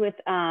have worked with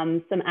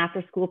some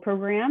after-school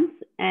programs.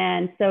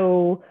 And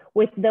so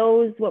with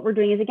those, what we're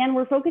doing is, again,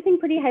 we're focusing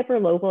pretty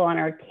hyper-local on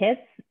our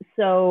kits.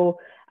 So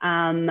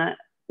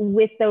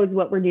with those,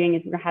 what we're doing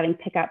is we're having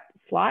pickup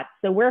slots.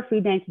 So we're a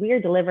food bank. We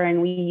are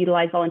delivering. We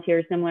utilize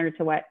volunteers similar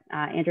to what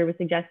Andrew was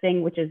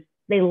suggesting, which is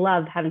they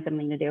love having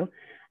something to do.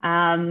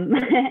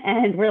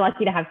 And we're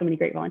lucky to have so many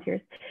great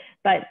volunteers.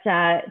 But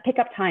pick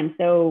up time.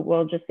 So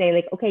we'll just say,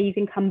 like, okay, you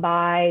can come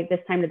by this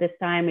time to this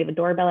time. We have a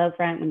doorbell out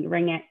front. When you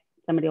ring it,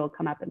 somebody will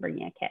come up and bring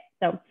you a kit.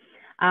 So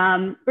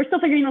we're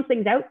still figuring those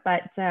things out.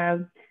 But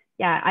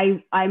yeah,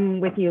 I'm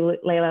with you,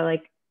 Leila.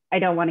 Like, I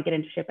don't want to get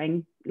into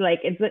shipping.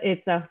 Like,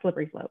 it's a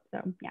slippery slope.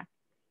 So yeah.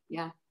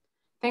 Yeah.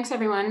 Thanks,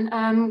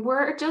 everyone.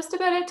 We're just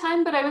about at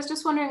time, but I was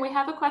just wondering, we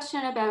have a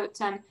question about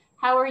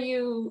how are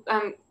you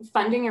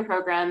funding your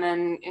program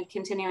and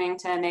continuing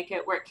to make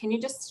it work? Can you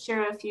just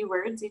share a few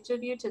words, each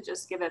of you, to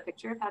just give a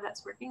picture of how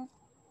that's working?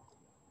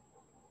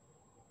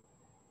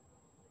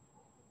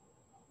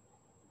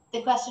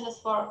 The question is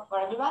for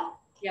everyone?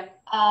 Yeah.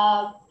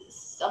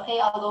 Okay,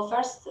 I'll go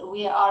first.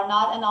 We are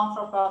not a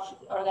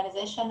non-for-profit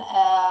organization.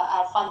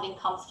 Our funding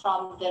comes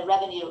from the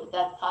revenue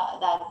that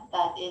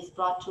is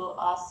brought to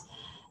us.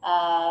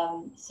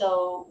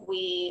 So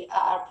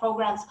our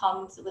programs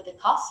comes with a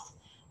cost.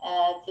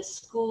 The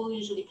school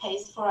usually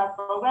pays for our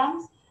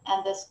programs,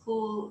 and the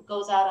school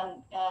goes out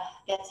and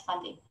gets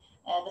funding.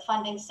 The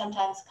funding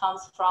sometimes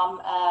comes from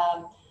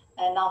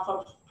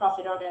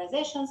non-for-profit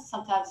organizations,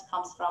 sometimes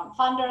comes from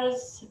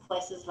funders,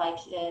 places like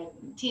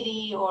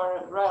TD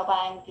or Royal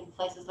Bank, and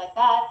places like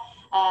that.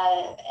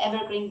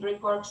 Evergreen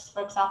Brickworks,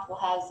 for example,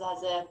 has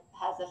a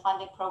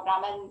funding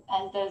program,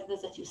 and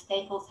there's a few.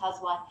 Staples has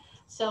one.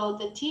 So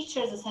the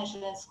teachers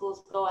essentially in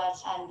schools go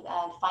out and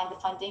find the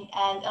funding,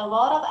 and a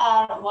lot of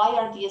our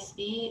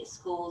YRDSB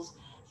schools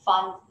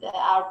fund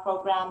our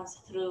programs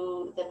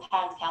through the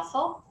parent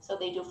council. So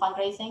they do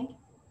fundraising,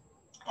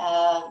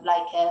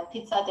 like a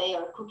pizza day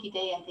or cookie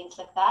day and things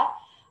like that.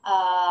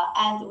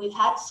 And we've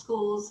had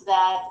schools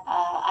that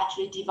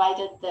actually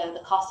divided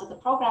the cost of the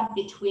program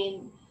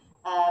between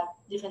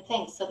different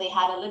things. So they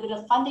had a little bit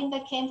of funding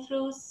that came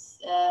through.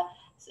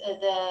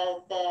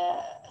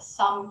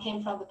 Some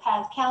came from the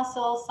parent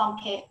council, some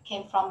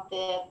came from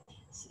the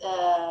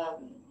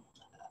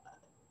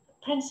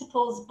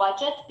principal's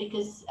budget,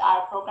 because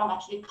our program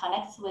actually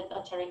connects with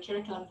Ontario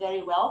curriculum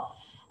very well.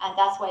 And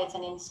that's why it's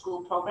an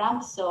in-school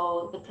program.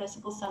 So the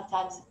principals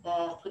sometimes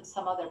put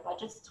some of their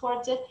budgets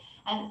towards it.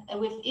 And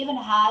we've even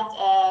had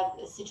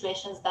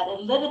situations that a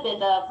little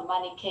bit of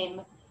money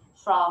came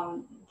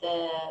from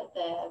the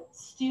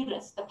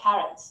students, the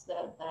parents,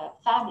 the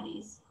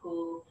families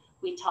who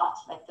we taught,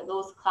 like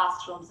those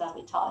classrooms that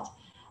we taught.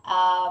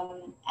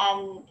 And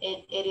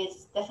it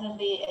is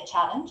definitely a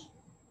challenge.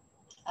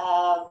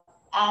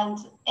 And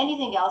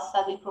anything else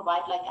that we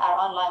provide, like our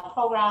online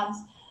programs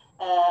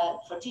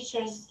for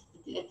teachers,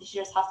 the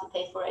teachers have to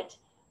pay for it,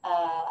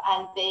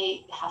 and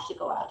they have to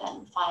go out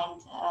and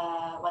find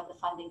where the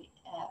funding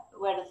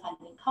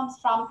comes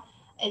from.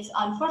 It's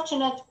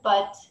unfortunate,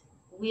 but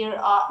we're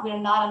not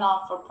a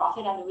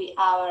non-for-profit, and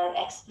our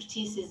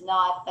expertise is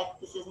not that.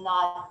 This is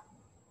not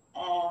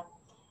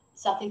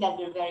something that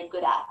we're very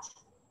good at.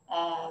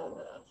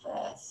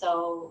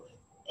 So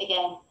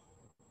again,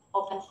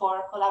 open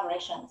for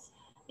collaborations.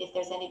 If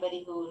there's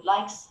anybody who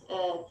likes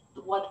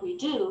what we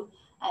do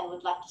and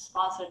would like to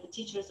sponsor the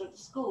teachers or the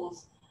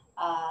schools,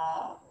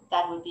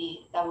 that would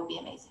be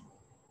amazing.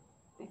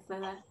 Thanks,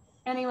 Leila.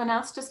 Anyone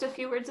else? Just a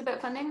few words about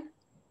funding?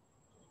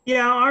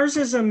 Yeah, ours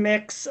is a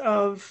mix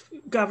of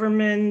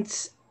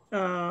government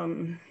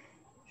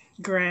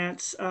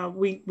grants.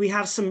 We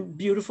have some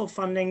beautiful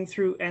funding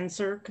through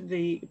NSERC,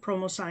 the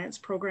Promo Science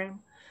program,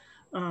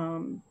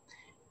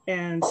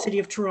 and City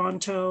of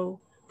Toronto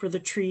for the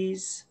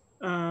trees.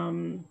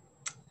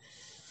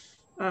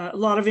 A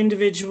lot of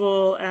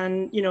individual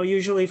and,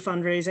 usually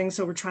fundraising.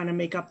 So we're trying to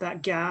make up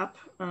that gap.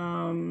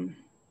 Yeah,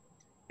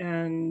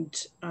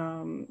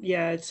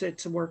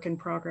 it's a work in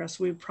progress.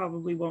 We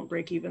probably won't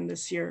break even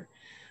this year.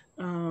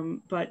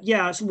 But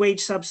yeah, it's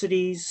wage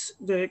subsidies,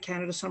 the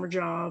Canada Summer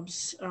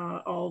Jobs,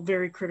 all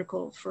very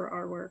critical for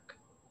our work.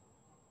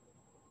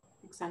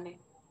 Thanks, Sandy.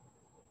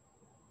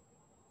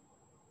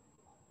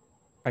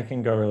 I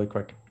can go really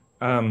quick.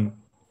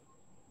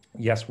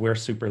 Yes, we're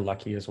super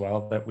lucky as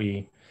well that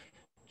we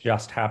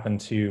just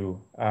happened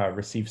to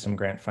receive some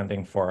grant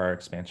funding for our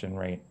expansion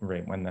right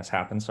when this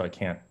happened. So I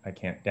can't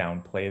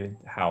downplay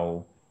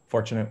how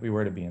fortunate we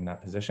were to be in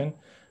that position.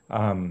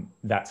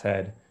 That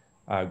said,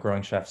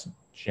 Growing Chefs,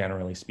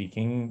 generally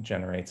speaking,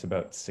 generates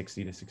about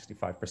 60 to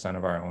 65%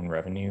 of our own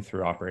revenue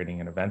through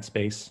operating an event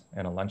space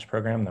and a lunch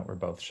program that were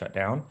both shut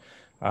down.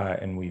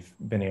 And we've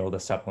been able to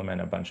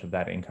supplement a bunch of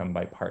that income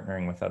by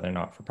partnering with other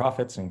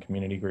not-for-profits and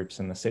community groups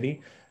in the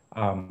city.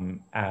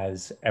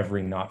 As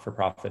every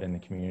not-for-profit in the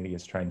community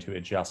is trying to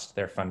adjust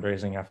their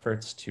fundraising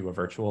efforts to a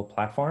virtual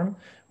platform,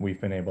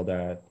 we've been able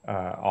to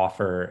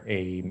offer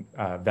a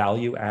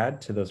value add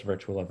to those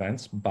virtual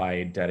events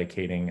by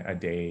dedicating a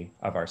day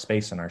of our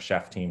space and our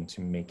chef team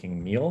to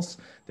making meals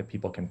that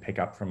people can pick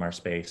up from our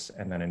space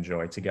and then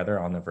enjoy together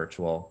on the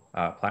virtual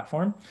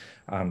platform.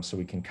 So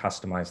we can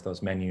customize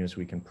those menus,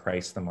 we can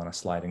price them on a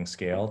sliding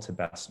scale to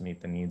best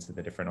meet the needs of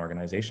the different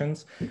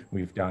organizations.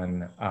 We've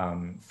done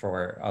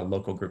for a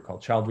local group called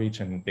Child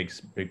Reach and Big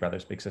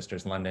Brothers Big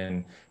Sisters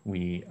London,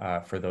 we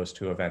for those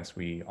two events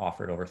we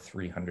offered over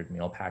 300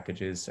 meal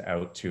packages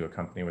out to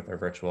accompany with our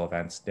virtual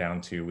events,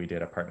 down to we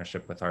did a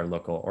partnership with our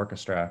local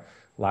orchestra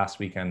last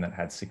weekend that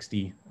had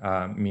 60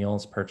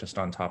 meals purchased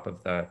on top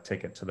of the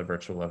ticket to the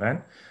virtual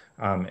event.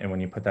 And when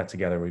you put that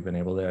together, we've been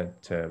able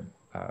to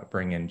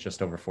bring in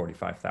just over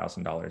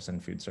 $45,000 in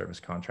food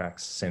service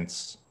contracts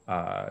since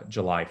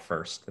July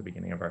 1st, the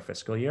beginning of our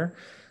fiscal year.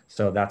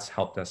 So that's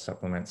helped us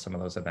supplement some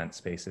of those event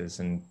spaces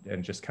and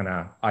just kind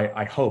of,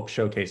 I hope,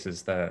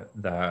 showcases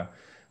the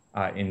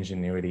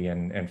ingenuity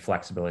and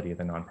flexibility of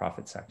the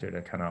nonprofit sector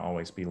to kind of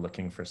always be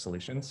looking for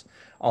solutions.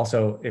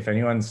 Also, if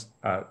anyone's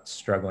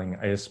struggling,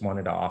 I just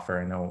wanted to offer,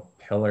 I know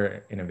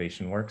Pillar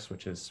Innovation Works,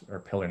 which is our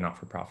Pillar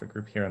not-for-profit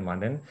group here in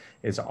London,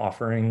 is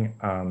offering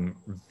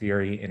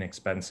very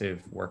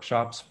inexpensive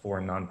workshops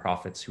for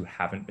nonprofits who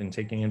haven't been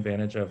taking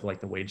advantage of like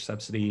the wage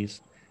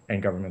subsidies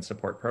and government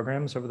support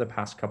programs over the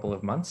past couple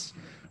of months.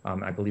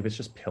 I believe it's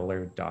just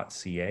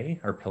pillar.ca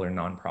or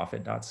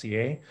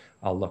pillarnonprofit.ca.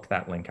 I'll look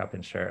that link up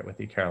and share it with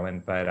you,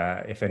 Carolyn.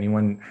 But if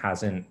anyone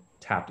hasn't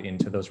tapped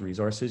into those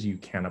resources, you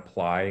can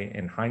apply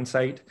in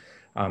hindsight,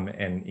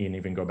 and you can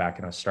even go back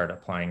and start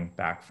applying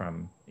back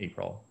from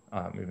April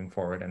moving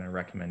forward. And I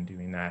recommend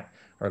doing that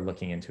or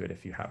looking into it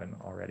if you haven't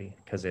already,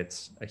 because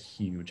it's a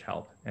huge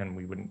help and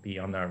we wouldn't be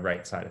on the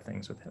right side of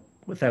things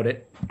without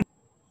it.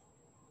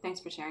 Thanks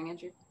for sharing,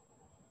 Andrew.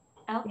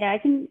 Yeah, I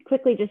can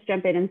quickly just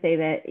jump in and say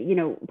that, you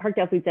know,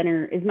 Parkdale Food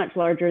Centre is much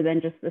larger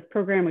than just this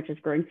program, which is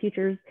Growing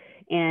Futures.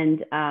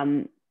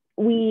 And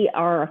we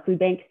are a food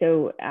bank,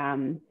 so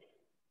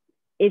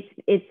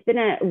it's been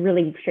a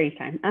really strange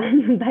time.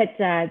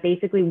 But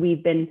basically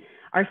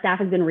our staff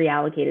has been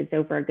reallocated.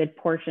 So for a good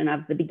portion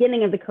of the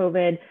beginning of the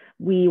COVID,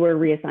 we were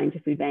reassigned to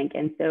food bank.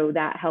 And so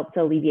that helped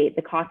to alleviate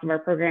the cost of our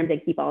programs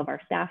and keep all of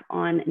our staff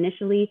on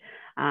initially,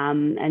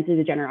 and through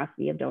the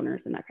generosity of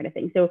donors and that kind of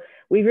thing. So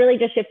we really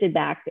just shifted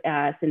back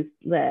since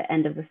the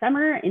end of the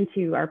summer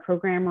into our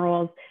program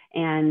roles.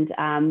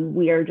 And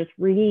we are just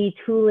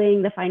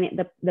retooling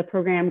the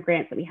program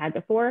grants that we had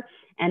before.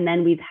 And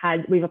then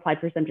we've applied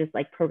for some just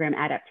like program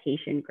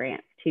adaptation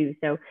grants too.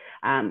 So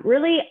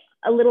really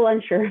a little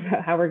unsure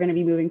about how we're going to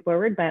be moving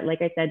forward. But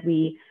like I said,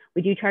 we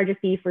do charge a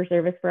fee for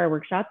service for our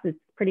workshops. It's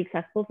pretty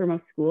accessible for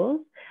most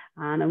schools.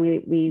 And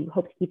we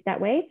hope to keep that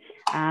way.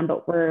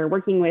 But we're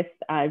working with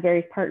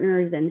various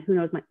partners, and who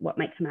knows what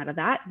might come out of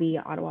that, the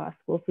Ottawa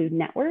School Food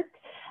Network.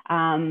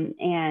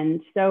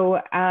 And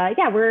so,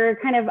 yeah, we're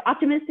kind of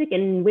optimistic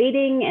and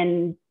waiting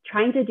and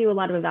trying to do a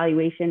lot of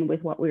evaluation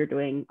with what we're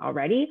doing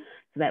already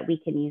so that we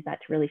can use that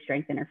to really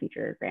strengthen our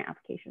future grant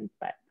applications.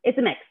 But it's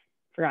a mix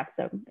for us,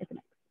 so it's a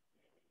mix.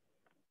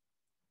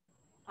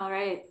 All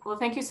right, well,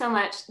 thank you so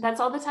much. That's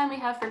all the time we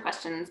have for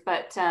questions,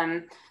 but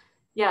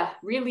yeah,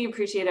 really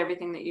appreciate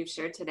everything that you've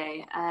shared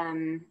today.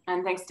 And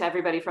thanks to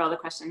everybody for all the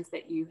questions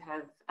that you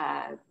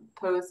have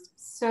posed.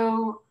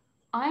 So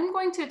I'm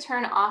going to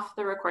turn off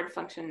the record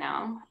function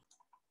now.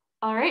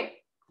 All right,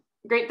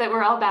 great that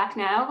we're all back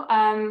now.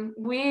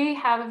 We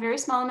have a very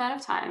small amount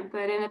of time,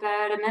 but in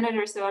about a minute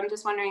or so, I'm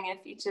just wondering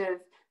if each of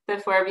the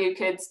four of you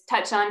could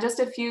touch on just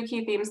a few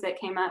key themes that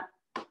came up.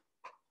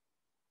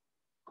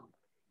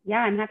 Yeah,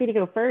 I'm happy to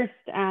go first.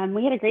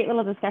 We had a great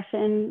little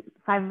discussion,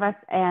 5 of us,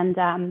 and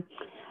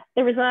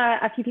there was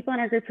a few people in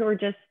our group who were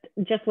just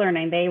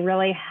learning. They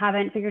really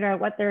haven't figured out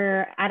what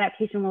their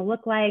adaptation will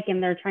look like,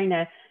 and they're trying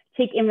to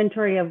take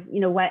inventory of, you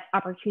know, what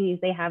opportunities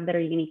they have that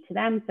are unique to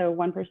them. So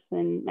one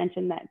person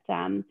mentioned that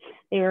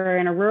they were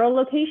in a rural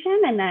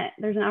location and that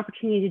there's an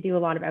opportunity to do a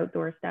lot of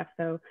outdoor stuff.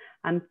 So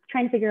I'm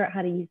trying to figure out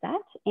how to use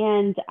that.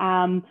 And we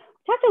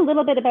talked a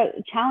little bit about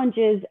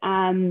challenges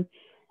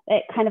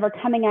that kind of are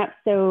coming up.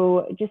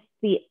 So just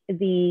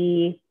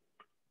the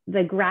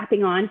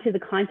grappling on to the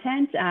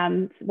content.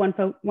 One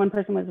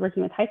person was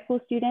working with high school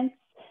students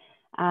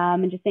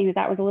and just saying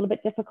that was a little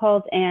bit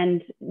difficult,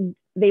 and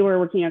they were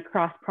working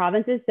across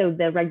provinces, so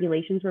the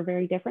regulations were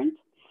very different.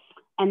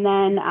 And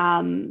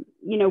then,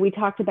 you know, we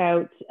talked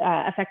about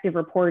effective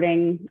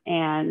reporting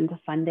and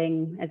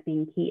funding as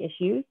being key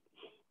issues.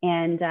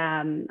 And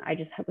I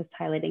just was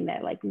highlighting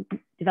that, like,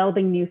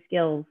 developing new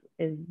skills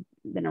has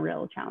been a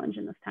real challenge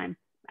in this time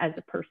as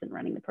a person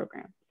running the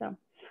program. So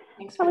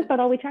that was about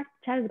all we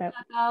chatted about.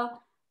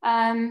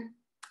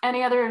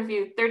 Any other of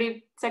you,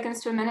 30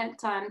 seconds to a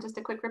minute on just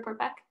a quick report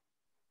back?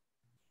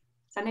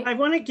 Sunday? I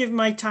want to give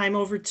my time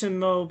over to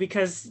Mo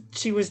because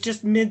she was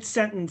just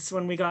mid-sentence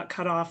when we got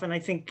cut off, and I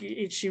think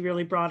she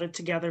really brought it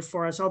together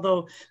for us.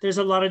 Although there's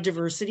a lot of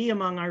diversity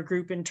among our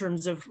group in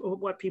terms of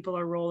what people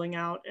are rolling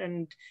out,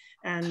 and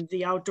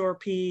the outdoor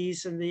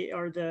piece and the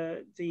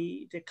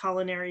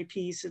culinary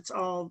piece. It's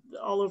all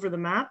over the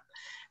map,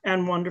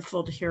 and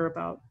wonderful to hear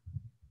about.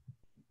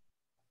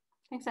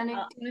 Thanks, Sandy. Do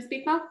you want to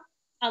speak, Mo?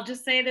 I'll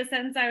just say the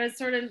sentence I was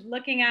sort of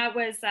looking at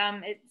was,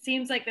 it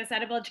seems like this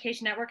Edible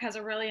Education Network has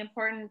a really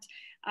important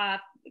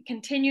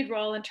continued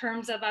role in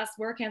terms of us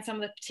working on some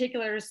of the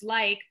particulars,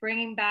 like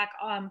bringing back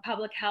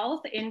public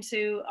health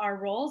into our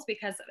roles,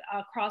 because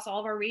across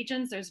all of our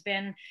regions, there's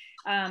been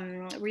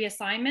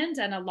reassignment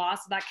and a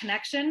loss of that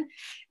connection,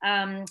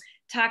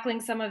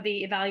 tackling some of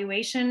the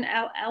evaluation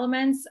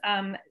elements,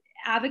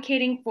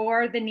 advocating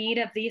for the need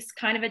of this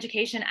kind of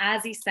education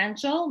as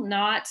essential,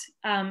 not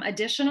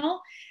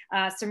additional.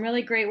 Some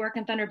really great work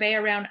in Thunder Bay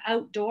around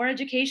outdoor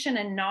education,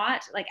 and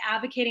not like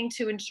advocating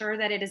to ensure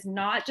that it is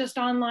not just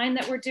online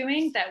that we're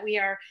doing, that we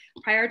are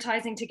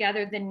prioritizing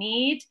together the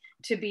need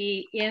to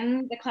be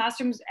in the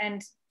classrooms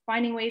and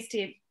finding ways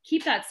to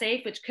keep that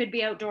safe, which could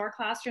be outdoor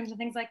classrooms and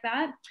things like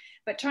that.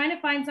 But trying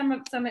to find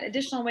some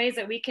additional ways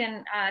that we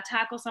can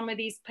tackle some of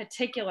these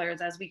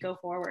particulars as we go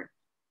forward.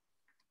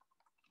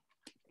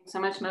 so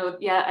much, Mo.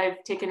 Yeah,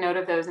 I've taken note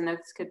of those, and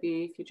those could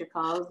be future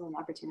calls and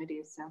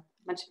opportunities. So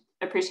much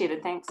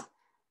appreciated. Thanks.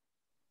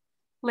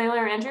 Leila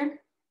or Andrew?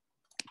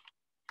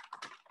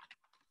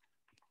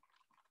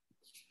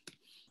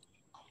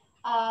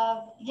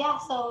 Yeah,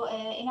 so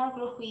in our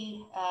group,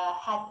 we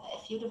had a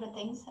few different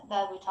things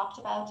that we talked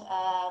about.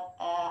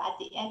 At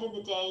the end of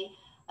the day,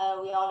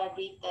 we all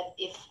agreed that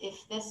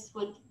if this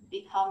would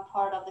become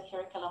part of the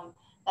curriculum,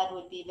 that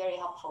would be very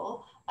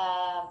helpful.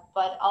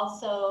 But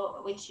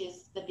also, which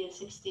is the Bill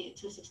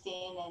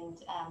 216, and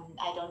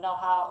I don't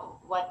know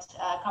what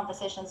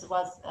conversations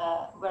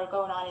were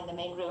going on in the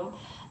main room.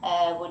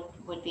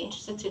 Would be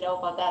interested to know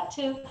about that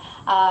too.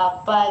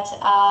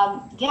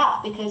 Yeah,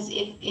 because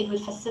it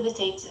would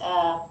facilitate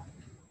a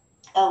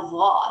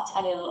lot,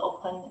 and it'll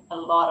open a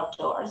lot of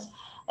doors.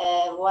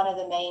 One of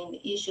the main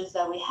issues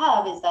that we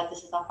have is that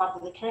this is not part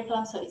of the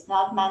curriculum, so it's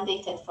not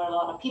mandated for a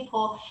lot of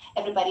people.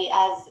 Everybody,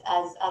 as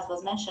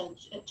was mentioned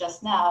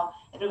just now,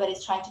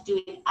 everybody's trying to do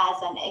it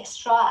as an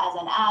extra, as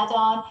an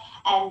add-on,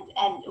 and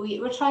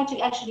we're trying to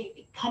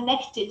actually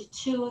connect it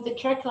to the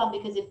curriculum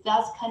because it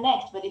does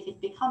connect, but if it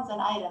becomes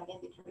an item in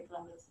the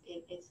curriculum,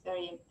 it's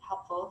very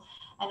helpful.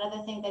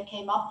 Another thing that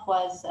came up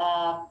was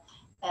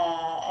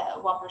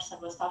one person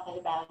was talking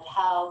about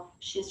how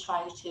she's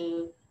trying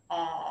to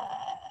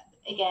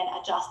again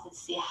adjust and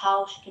see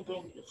how she can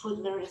bring food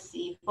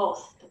literacy,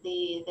 both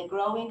the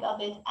growing of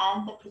it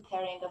and the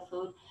preparing of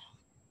food.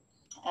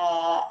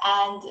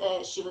 And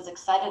she was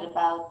excited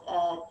about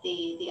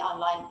the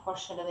online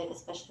portion of it,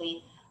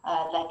 especially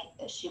like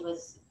she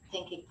was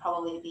thinking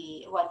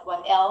probably what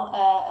Elle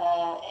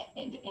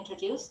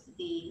introduced,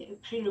 the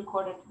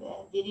pre-recorded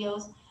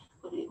videos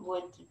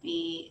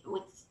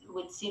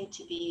would seem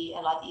to be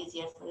a lot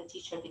easier for the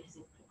teacher because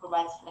it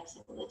provides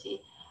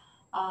flexibility.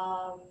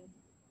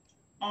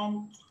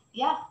 And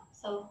yeah,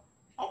 so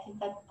I think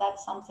that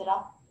sums it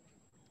up.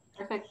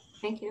 Perfect,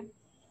 thank you.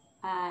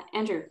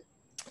 Andrew.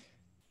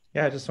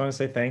 Yeah, I just want to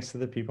say thanks to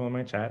the people in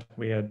my chat.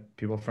 We had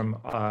people from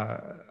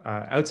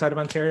outside of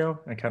Ontario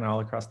and kind of all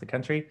across the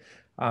country.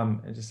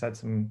 I just had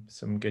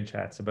some good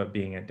chats about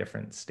being at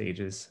different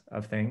stages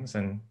of things,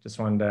 and just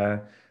wanted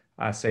to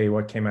say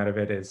what came out of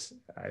it is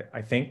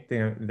I think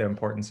the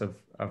importance of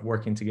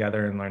working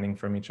together and learning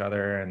from each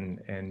other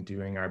and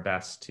doing our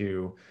best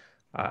to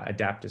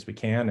adapt as we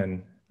can.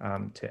 And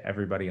to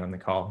everybody on the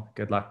call,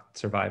 good luck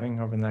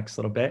surviving over the next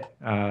little bit.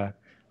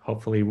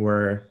 Hopefully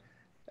we're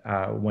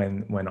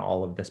when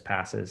all of this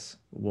passes,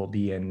 we'll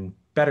be in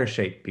better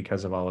shape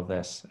because of all of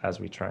this as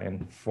we try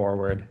and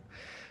forward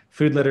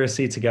food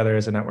literacy together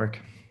as a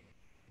network.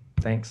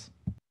 Thanks.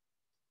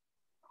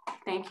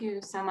 Thank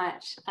you so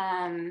much.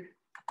 I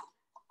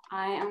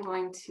am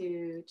going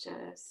to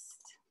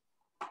just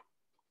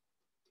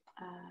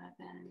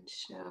then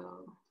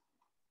show.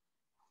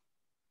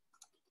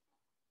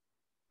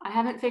 I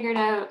haven't figured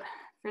out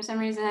for some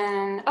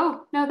reason.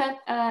 Oh, no,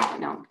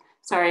 no.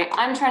 Sorry,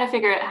 I'm trying to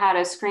figure out how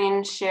to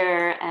screen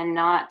share and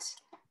not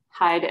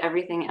hide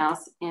everything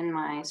else in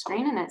my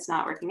screen, and it's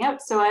not working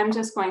out. So I'm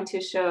just going to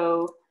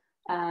show,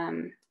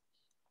 okay,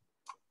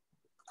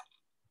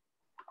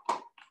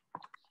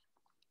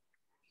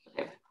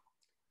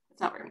 it's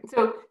not working.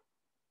 So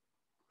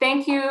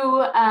thank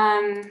you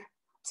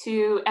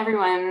to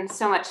everyone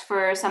so much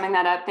for summing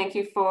that up. Thank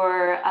you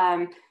for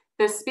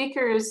the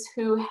speakers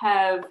who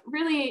have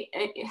really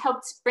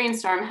helped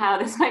brainstorm how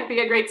this might be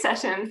a great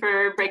session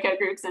for breakout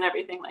groups and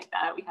everything like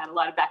that. We had a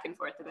lot of back and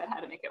forth about how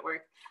to make it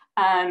work.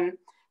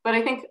 But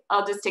I think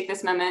I'll just take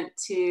this moment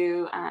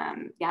to,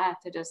 yeah,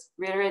 to just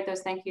reiterate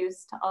those thank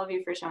yous to all of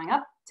you for showing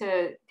up,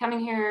 to coming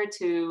here,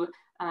 to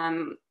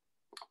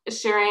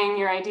sharing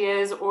your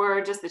ideas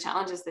or just the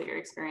challenges that you're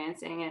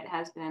experiencing. It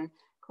has been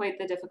quite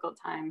the difficult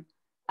time.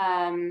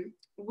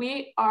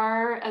 We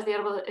are, as the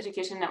Edible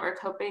Education Network,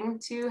 hoping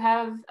to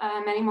have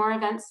many more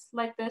events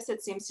like this.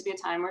 It seems to be a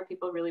time where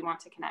people really want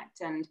to connect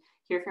and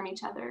hear from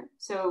each other.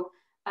 So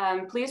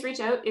please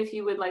reach out if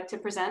you would like to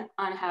present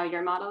on how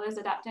your model is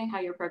adapting, how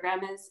your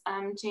program is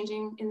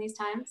changing in these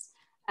times.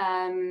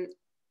 My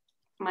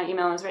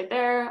email is right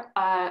there.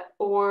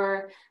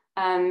 Or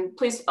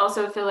please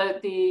also fill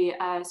out the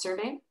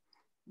survey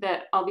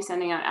that I'll be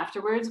sending out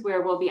afterwards,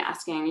 where we'll be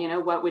asking, you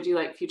know, what would you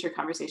like future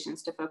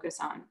conversations to focus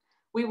on?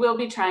 We will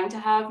be trying to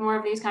have more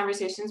of these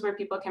conversations where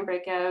people can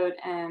break out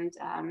and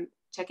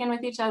check in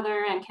with each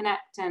other and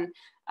connect and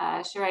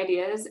share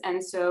ideas.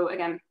 And so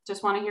again,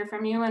 just want to hear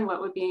from you and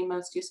what would be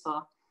most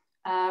useful.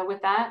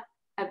 With that,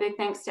 a big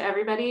thanks to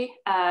everybody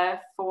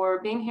for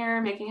being here,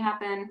 making it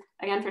happen,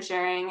 again, for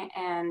sharing.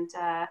 And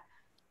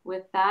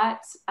with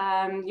that,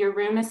 your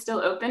room is still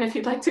open if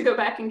you'd like to go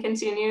back and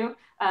continue.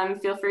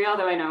 Feel free,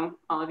 although I know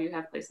all of you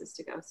have places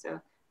to go.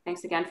 So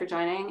thanks again for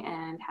joining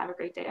and have a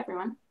great day,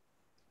 everyone.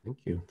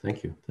 Thank you.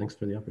 Thank you. Thanks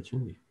for the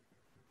opportunity.